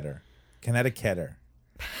 Kinetic cutter. Kinetic cutter.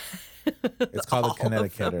 It's called a All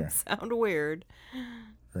kinetic of them cutter sound weird.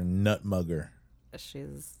 or nut mugger.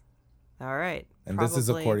 She's all right. And this is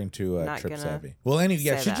Probably according to not Trip gonna Savvy. Well, anyway,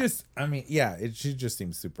 yeah, say she that. she just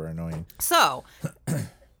seems super annoying. So,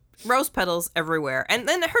 rose petals everywhere. And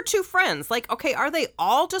then her 2 friends, like, okay, are they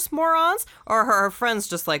all just morons? Or are her friends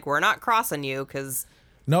just like, we're not crossing you because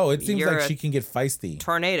No, it seems You're like a she can get feisty.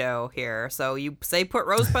 tornado here. So you say put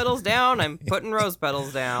rose petals down, I'm putting rose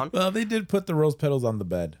petals down. Well, they did put the rose petals on the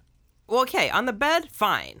bed. Well, okay, on the bed,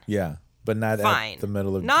 fine. Yeah, but not Fine. at the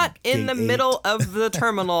middle of Not in the gate 8. middle of the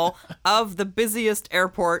terminal of the busiest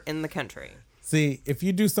airport in the country. See, if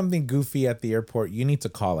you do something goofy at the airport, you need to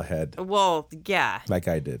call ahead, Well, yeah. like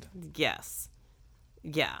I did. Yes.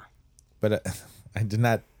 Yeah. But I did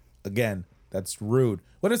not. Again, that's rude.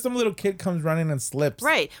 What if some little kid comes running and slips?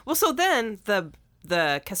 Right. Well, so then the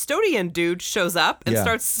custodian dude shows up and Yeah.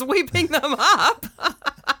 starts sweeping them up.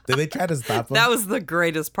 Did they try to stop him? That was the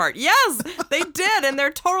greatest part. Yes, they did, and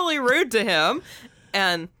they're totally rude to him.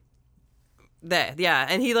 And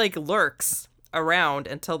and he like lurks around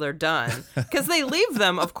until they're done because they leave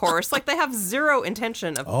them, of course, like they have zero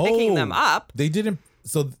intention of picking them up. They didn't.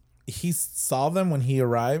 So he saw them when he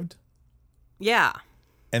arrived, Yeah.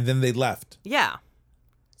 and then they left. Yeah.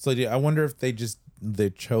 So I wonder if they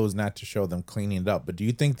chose not to show them cleaning it up. But do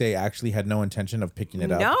you think they actually had no intention of picking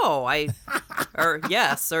it up? No,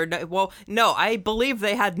 no, I believe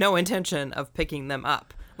they had no intention of picking them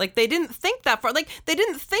up. Like, they didn't think that far. Like, they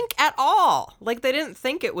didn't think at all. Like, they didn't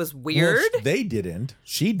think it was weird. Well, they didn't.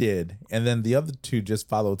 She did. And then the other 2 just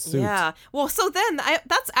followed suit. Yeah. Well, so then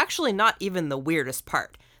that's actually not even the weirdest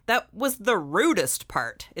part. That was the rudest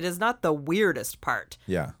part. It is not the weirdest part.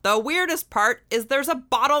 Yeah. The weirdest part is there's a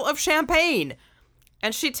bottle of champagne.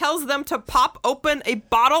 And she tells them to pop open a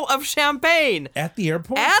bottle of champagne. At the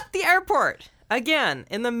airport? At the airport. Again,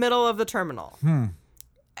 in the middle of the terminal.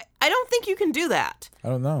 I don't think you can do that. I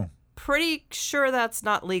don't know. Pretty sure that's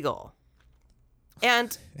not legal.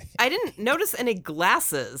 And I didn't notice any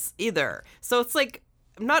glasses either. So it's like,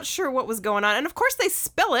 I'm not sure what was going on. And of course they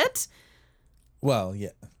spill it. Well, yeah.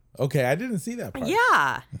 Okay, I didn't see that part.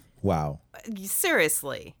 Yeah. Wow.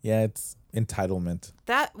 Seriously. Yeah, it's entitlement.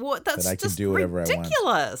 That's That I can just do whatever I want.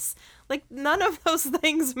 ridiculous. Like, none of those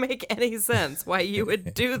things make any sense why you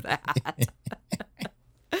would do that.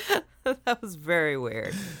 That was very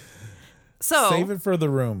weird. So Save it for the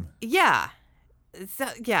room. yeah,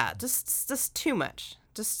 just too much,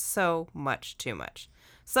 just so much too much.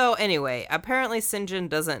 So anyway, apparently St. John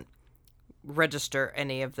doesn't register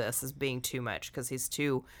any of this as being too much because he's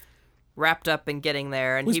too wrapped up in getting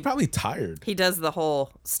there, and He's probably tired. he does the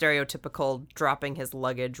whole stereotypical dropping his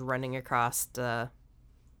luggage, running across the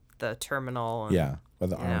terminal. And, Yeah, with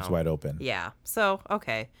the arms know. wide open. Yeah. So,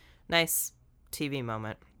 okay. Nice TV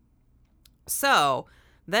moment. So,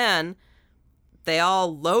 then they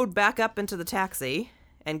all load back up into the taxi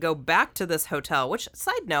and go back to this hotel, which,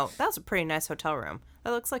 side note, that was a pretty nice hotel room.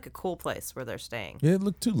 That looks like a cool place where they're staying. It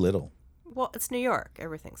looked too little. Well, it's New York.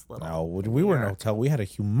 Everything's little. No, when we were in a hotel. We had a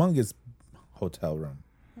humongous hotel room.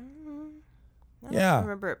 I don't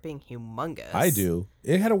remember it being humongous. I do.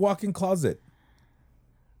 It had a walk-in closet.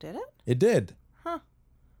 Did it? It did.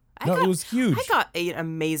 It was huge. I got an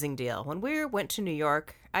amazing deal. When we went to New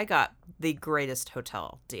York, I got the greatest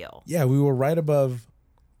hotel deal. Yeah, we were right above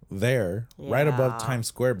there, right above Yeah. Times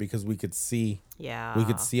Square because we could see Yeah. we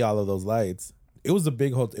could see all of those lights. It was a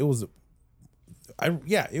big hotel. It was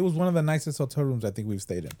it was one of the nicest hotel rooms I think we've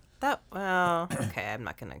stayed in. Okay, I'm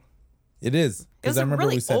not going to. It is. It Because was I a remember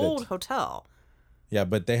really we said old it. hotel. Yeah,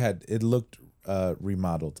 but it looked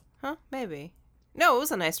remodeled. Huh? Maybe. No, it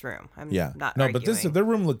was a nice room. I'm Yeah. not No, arguing. but their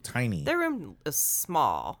room looked tiny. Their room is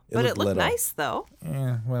small, It but it looked looked little. nice, though.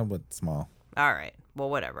 But small. All right. Well,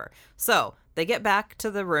 whatever. So they get back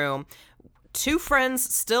to the room. Two friends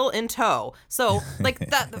still in tow. So, like,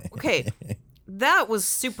 that, okay, that was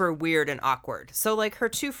super weird and awkward. So, like, her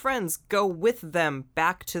two friends go with them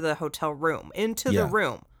back to the hotel room, into the Yeah.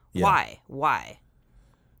 room. Yeah. Why?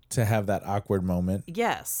 To have that awkward moment.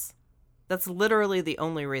 Yes. That's literally the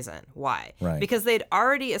only reason why. Right. Because they'd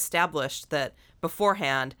already established that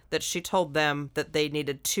beforehand that she told them that they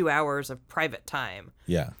needed 2 hours of private time.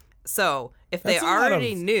 Yeah. So if That's they a lot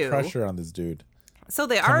already of knew, pressure on this dude. so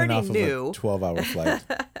they Coming already off knew. of a 12-hour flight.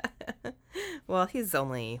 Well, he's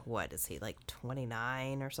only, what is he, like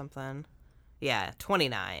 29 or something? Yeah,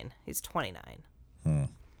 29. He's 29.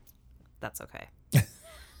 That's okay.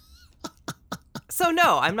 So,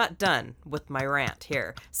 no, I'm not done with my rant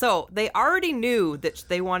here. So, they already knew that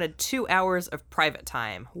they wanted 2 hours of private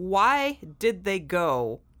time. Why did they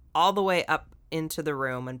go all the way up into the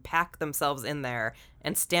room and pack themselves in there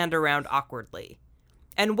and stand around awkwardly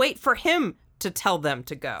and wait for him to tell them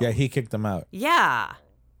to go? Yeah, he kicked them out. Yeah.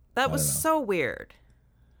 That was don't know. so weird.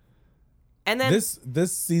 And then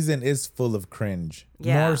This season is full of cringe.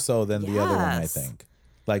 Yeah. More so than the other one, I Yes. think.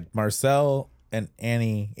 Like Marcel and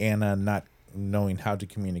Anna not knowing how to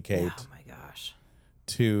communicate oh my gosh.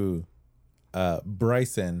 to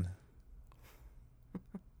Bryson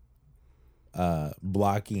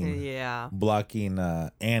blocking Yeah.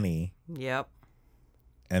 Annie, Yep.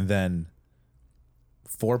 and then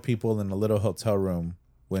 4 people in a little hotel room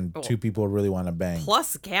when 2 people really want to bang.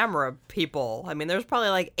 Plus camera people. I mean, there's probably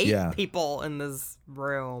like 8 Yeah. people in this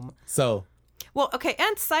room. So Well, okay,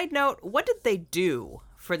 and side note, what did they do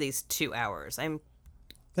for these 2 hours? I'm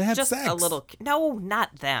they had just sex. a little... No,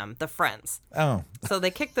 not them. The friends. Oh, So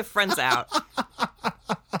they kicked the friends out.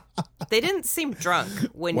 They didn't seem drunk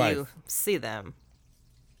when Why? you see them.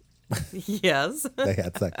 Yes. they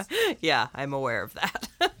had sex. Yeah, I'm aware of that.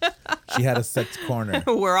 She had a sex corner.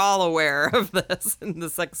 We're all aware of this in the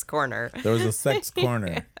sex corner. There was a sex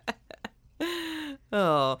corner.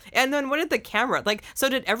 Oh, and then what did the camera like? So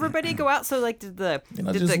did everybody go out? So like, did the did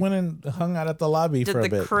Just the, went and hung out at the lobby did for a the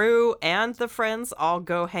bit. crew and the friends all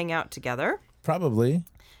go hang out together? Probably.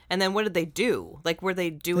 And then what did they do? Like, were they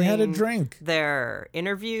doing? They had a drink. Their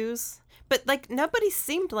interviews, but like nobody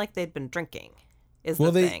seemed like they'd been drinking. Is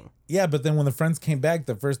Well, the they thing? yeah, but then when the friends came back,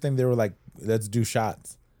 the first thing they were like, "Let's do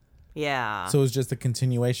shots." Yeah. So it was just a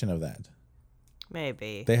continuation of that.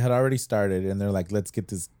 Maybe. They had already started, and they're like, let's keep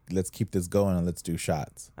this going, and let's do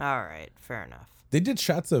shots. All right. Fair enough. They did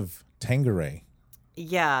shots of Tanqueray.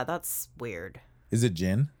 Yeah, that's weird. Is it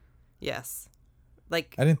gin? Yes.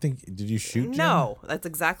 Like. I didn't think. Did you shoot gin? No, that's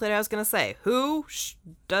exactly what I was gonna say. Who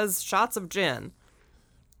does shots of gin?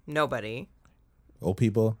 Nobody. Old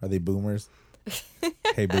people? Are they boomers?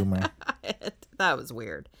 Hey, boomer. That was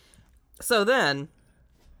weird. So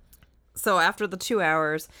after the 2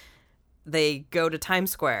 hours, they go to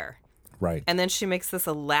Times Square, Right. and then she makes this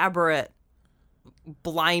elaborate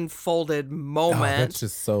blindfolded Oh, moment. that's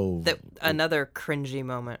just so Another cringy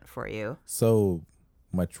moment for you. so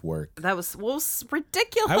much work. That was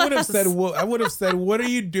ridiculous. I would have said, what are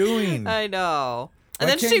you doing? I know. And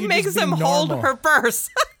Why then can't she you makes just be him hold normal? her purse.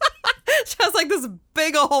 She has like this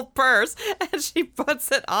big old purse, and she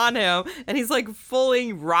puts it on him, and he's like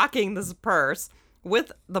fully rocking this purse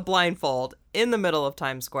with the blindfold in the middle of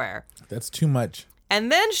Times Square. That's too much.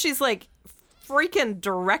 And then she's like freaking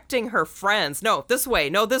directing her friends. No, this way.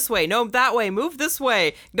 No, this way. No, that way. Move this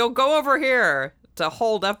way. No, go over here to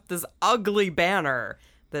hold up this ugly banner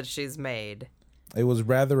that she's made. It was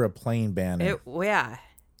rather a plain banner. Yeah.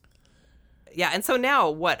 Yeah, and so now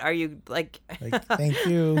what? Are you like, Like, thank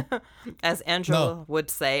you. as Angela No.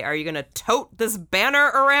 would say, are you going to tote this banner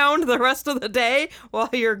around the rest of the day while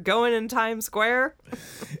you're going in Times Square?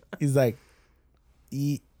 He's like,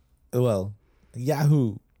 Yahoo.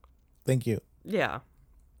 Thank you. Yeah.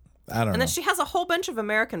 I don't know. And then she has a whole bunch of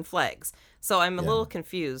American flags. So I'm a Yeah. little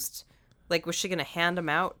confused. Like, was she going to hand them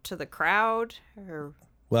out to the crowd? Or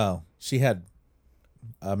Well, she had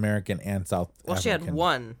American and South Well, she African. had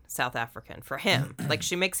one South African for him. Like,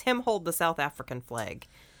 she makes him hold the South African flag.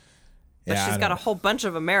 But Yeah, I she's got a know. whole bunch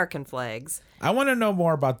of American flags. I want to know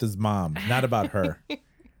more about this mom, not about her.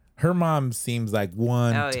 Her mom seems like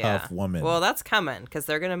one Oh, yeah. tough woman. Well, that's coming because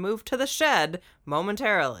they're going to move to the shed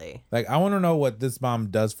momentarily. Like, I want to know what this mom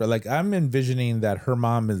does for, like, I'm envisioning that her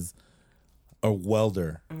mom is a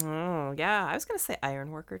welder. Oh, yeah. I was going to say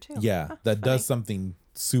iron worker, too. Yeah, Huh, that funny. does something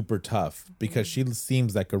super tough because she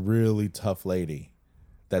seems like a really tough lady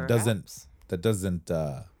that Perhaps. doesn't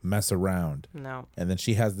mess around. No. And then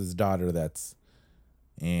she has this daughter that's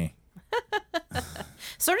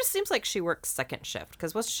Sort of seems like she works second shift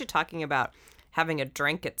because wasn't she talking about having a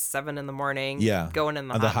drink at 7 a.m? Yeah. Going in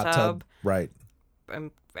the on hot tub? Right.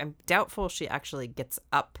 I'm doubtful she actually gets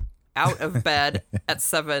up out of bed at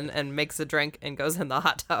 7 and makes a drink and goes in the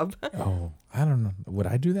hot tub. Oh, I don't know. Would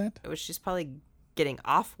I do that? She's probably getting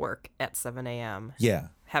off work at 7 a.m. Yeah.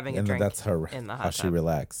 Having a And drink that's her in the how hot she tub.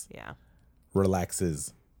 relaxes. Yeah.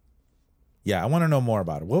 Yeah, I want to know more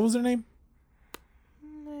about it. What was her name?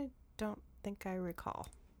 I don't think I recall.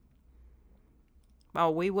 Oh,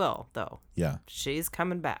 we will, though. Yeah. She's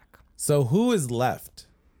coming back. So who is left?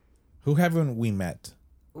 Who haven't we met?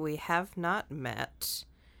 We have not met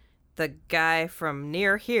the guy from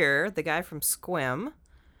near here, the guy from Squim.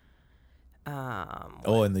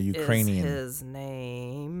 Oh, and the Ukrainian. Is his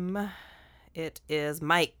name? It is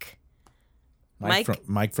Mike.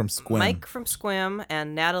 Mike from Squim. Mike from Squim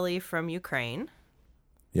and Natalie from Ukraine.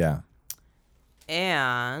 Yeah.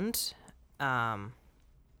 And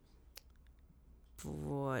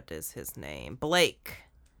what is his name? Blake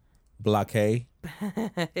Balake.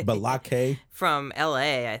 Balake. from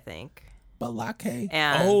LA, I think. Balake.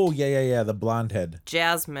 And- Oh, yeah. The blonde head.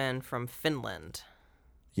 Jasmine from Finland.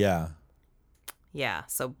 Yeah. Yeah,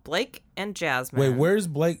 so Blake and Jasmine. Wait, where's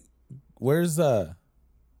Blake? Where's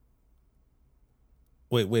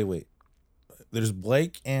Wait. There's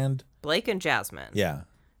Blake and Blake and Jasmine. yeah.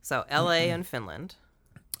 So LA and Finland.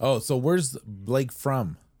 Oh, so where's Blake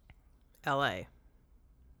from? LA.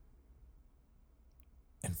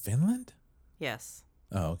 In Finland? Yes,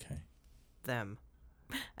 Oh, okay. them.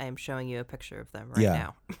 I am showing you a picture of them right Yeah.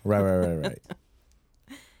 now. Right.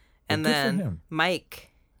 And good for then him.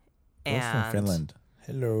 Mike Both from and Finland.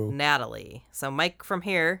 Hello. Natalie. So Mike from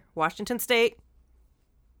here, Washington State.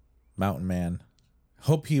 Mountain Man.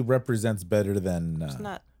 Hope he represents better than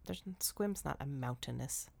Squim's not a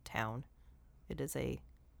mountainous town. It is a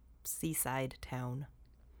seaside town.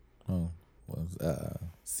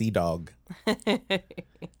 Sea Dog.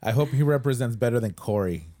 I hope he represents better than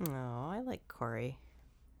Corey. Oh, I like Corey.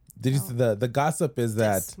 Did you see the gossip is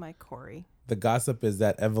that That's my Corey. the gossip is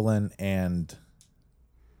that Evelyn and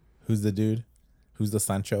who's the dude? Who's the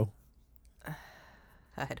Sancho?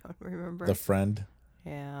 I don't remember. The friend?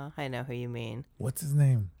 Yeah, I know who you mean. What's his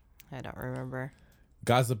name? I don't remember.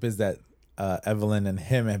 Gossip is that Evelyn and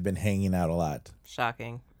him have been hanging out a lot.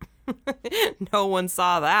 Shocking. No one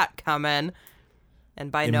saw that coming.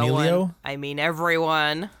 And by no Emilio? one, I mean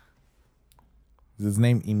everyone. Is his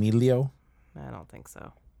name Emilio? I don't think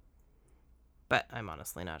so. But I'm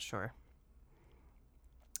honestly not sure.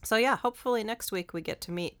 So yeah, hopefully next week we get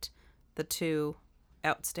to meet the two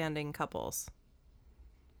outstanding couples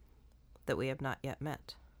that we have not yet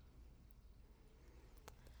met.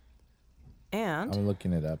 And I'm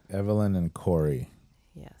looking it up. Evelyn and Corey.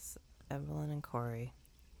 yes, Evelyn and Corey.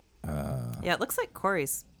 Yeah, it looks like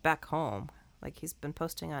Corey's back home. Like he's been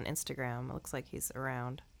posting on Instagram. It looks like he's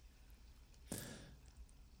around.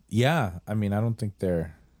 Yeah, I mean, I don't think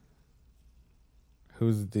they're.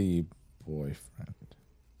 Who's the boyfriend?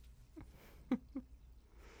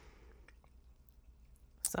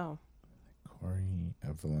 So, Corey,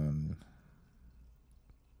 Evelyn.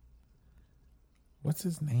 What's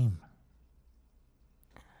his name?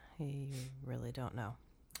 you really don't know.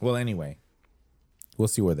 Well, anyway, we'll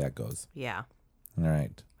see where that goes. Yeah. All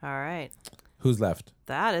right. All right. Who's left?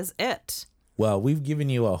 That is it. Well, we've given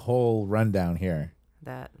you a whole rundown here.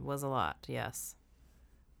 That was a lot. Yes.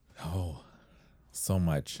 Oh, so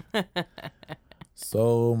much.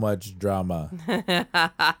 So much drama.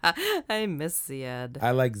 I miss Ziad.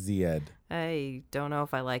 I like Ziad. I don't know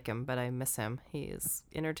if I like him, but I miss him. He is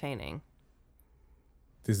entertaining.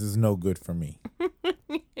 This is no good for me.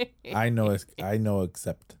 I know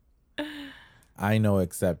except.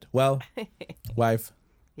 Well, wife,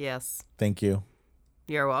 Yes. thank you.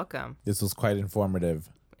 You're welcome. This was quite informative.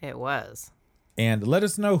 It was. And let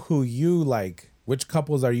us know who you like. Which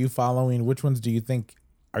couples are you following? Which ones do you think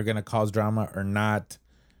are going to cause drama or not,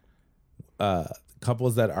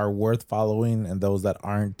 couples that are worth following and those that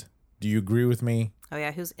aren't. Do you agree with me? Oh,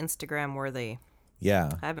 yeah. Who's Instagram worthy?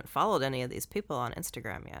 Yeah. I haven't followed any of these people on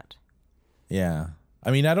Instagram yet. Yeah.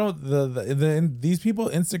 I mean, I don't, these people,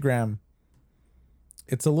 Instagram,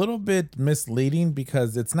 it's a little bit misleading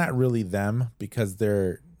because it's not really them, because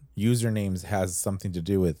their usernames has something to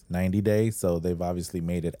do with 90 days. So they've obviously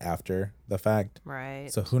made it after the fact.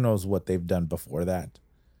 Right. So who knows what they've done before that.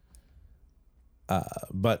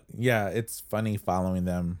 But yeah, it's funny following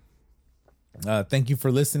them. Thank you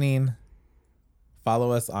for listening.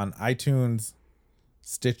 Follow us on iTunes,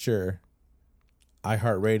 Stitcher,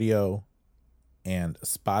 iHeartRadio, and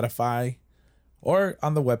Spotify, or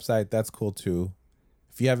on the website. That's cool too.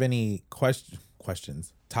 If you have any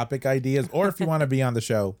questions, topic ideas, or if you want to be on the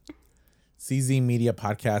show,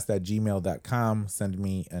 czmediapodcast@gmail.com. Send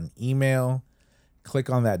me an email. Click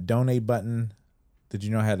on that donate button. Did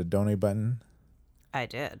you know I had a donate button? I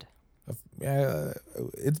did.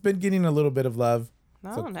 It's been getting a little bit of love.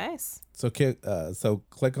 Oh, nice. So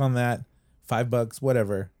click on that. $5,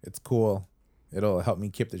 whatever. It's cool. It'll help me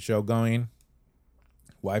keep the show going.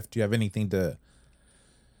 Wife, do you have anything to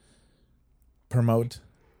promote?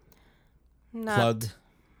 Plug?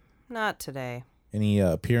 Not today. Any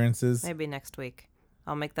appearances? Maybe next week.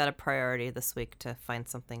 I'll make that a priority this week to find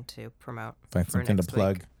something to promote. Find for something to next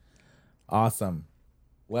plug. week. Awesome.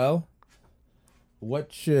 Well,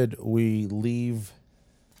 what should we leave?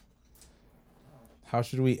 How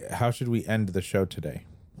should we end the show today?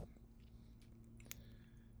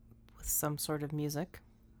 With some sort of music.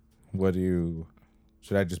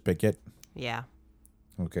 Should I just pick it? Yeah.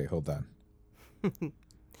 Okay, hold on.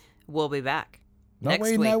 We'll be back. No, next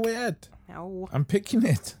wait, week. not yet. No. I'm picking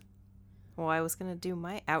it. Well, I was going to do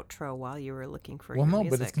my outro while you were looking for Well, your no,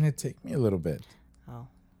 music. but it's going to take me a little bit. Oh,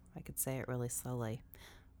 I could say it really slowly.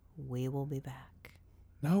 We will be back.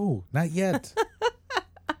 No, not yet.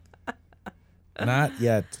 Not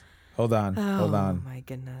yet. Hold on. Hold Oh, on. my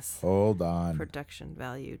goodness. Hold on. Production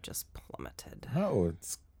value just plummeted. No,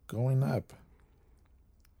 it's going up.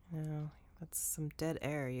 No, that's some dead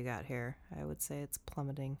air you got here. I would say it's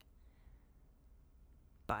plummeting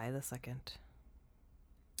by the second.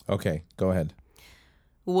 Okay, go ahead.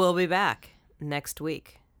 We'll be back next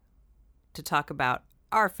week to talk about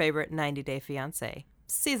our favorite 90 Day Fiancé,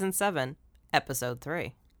 Season 7, Episode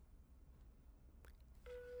 3.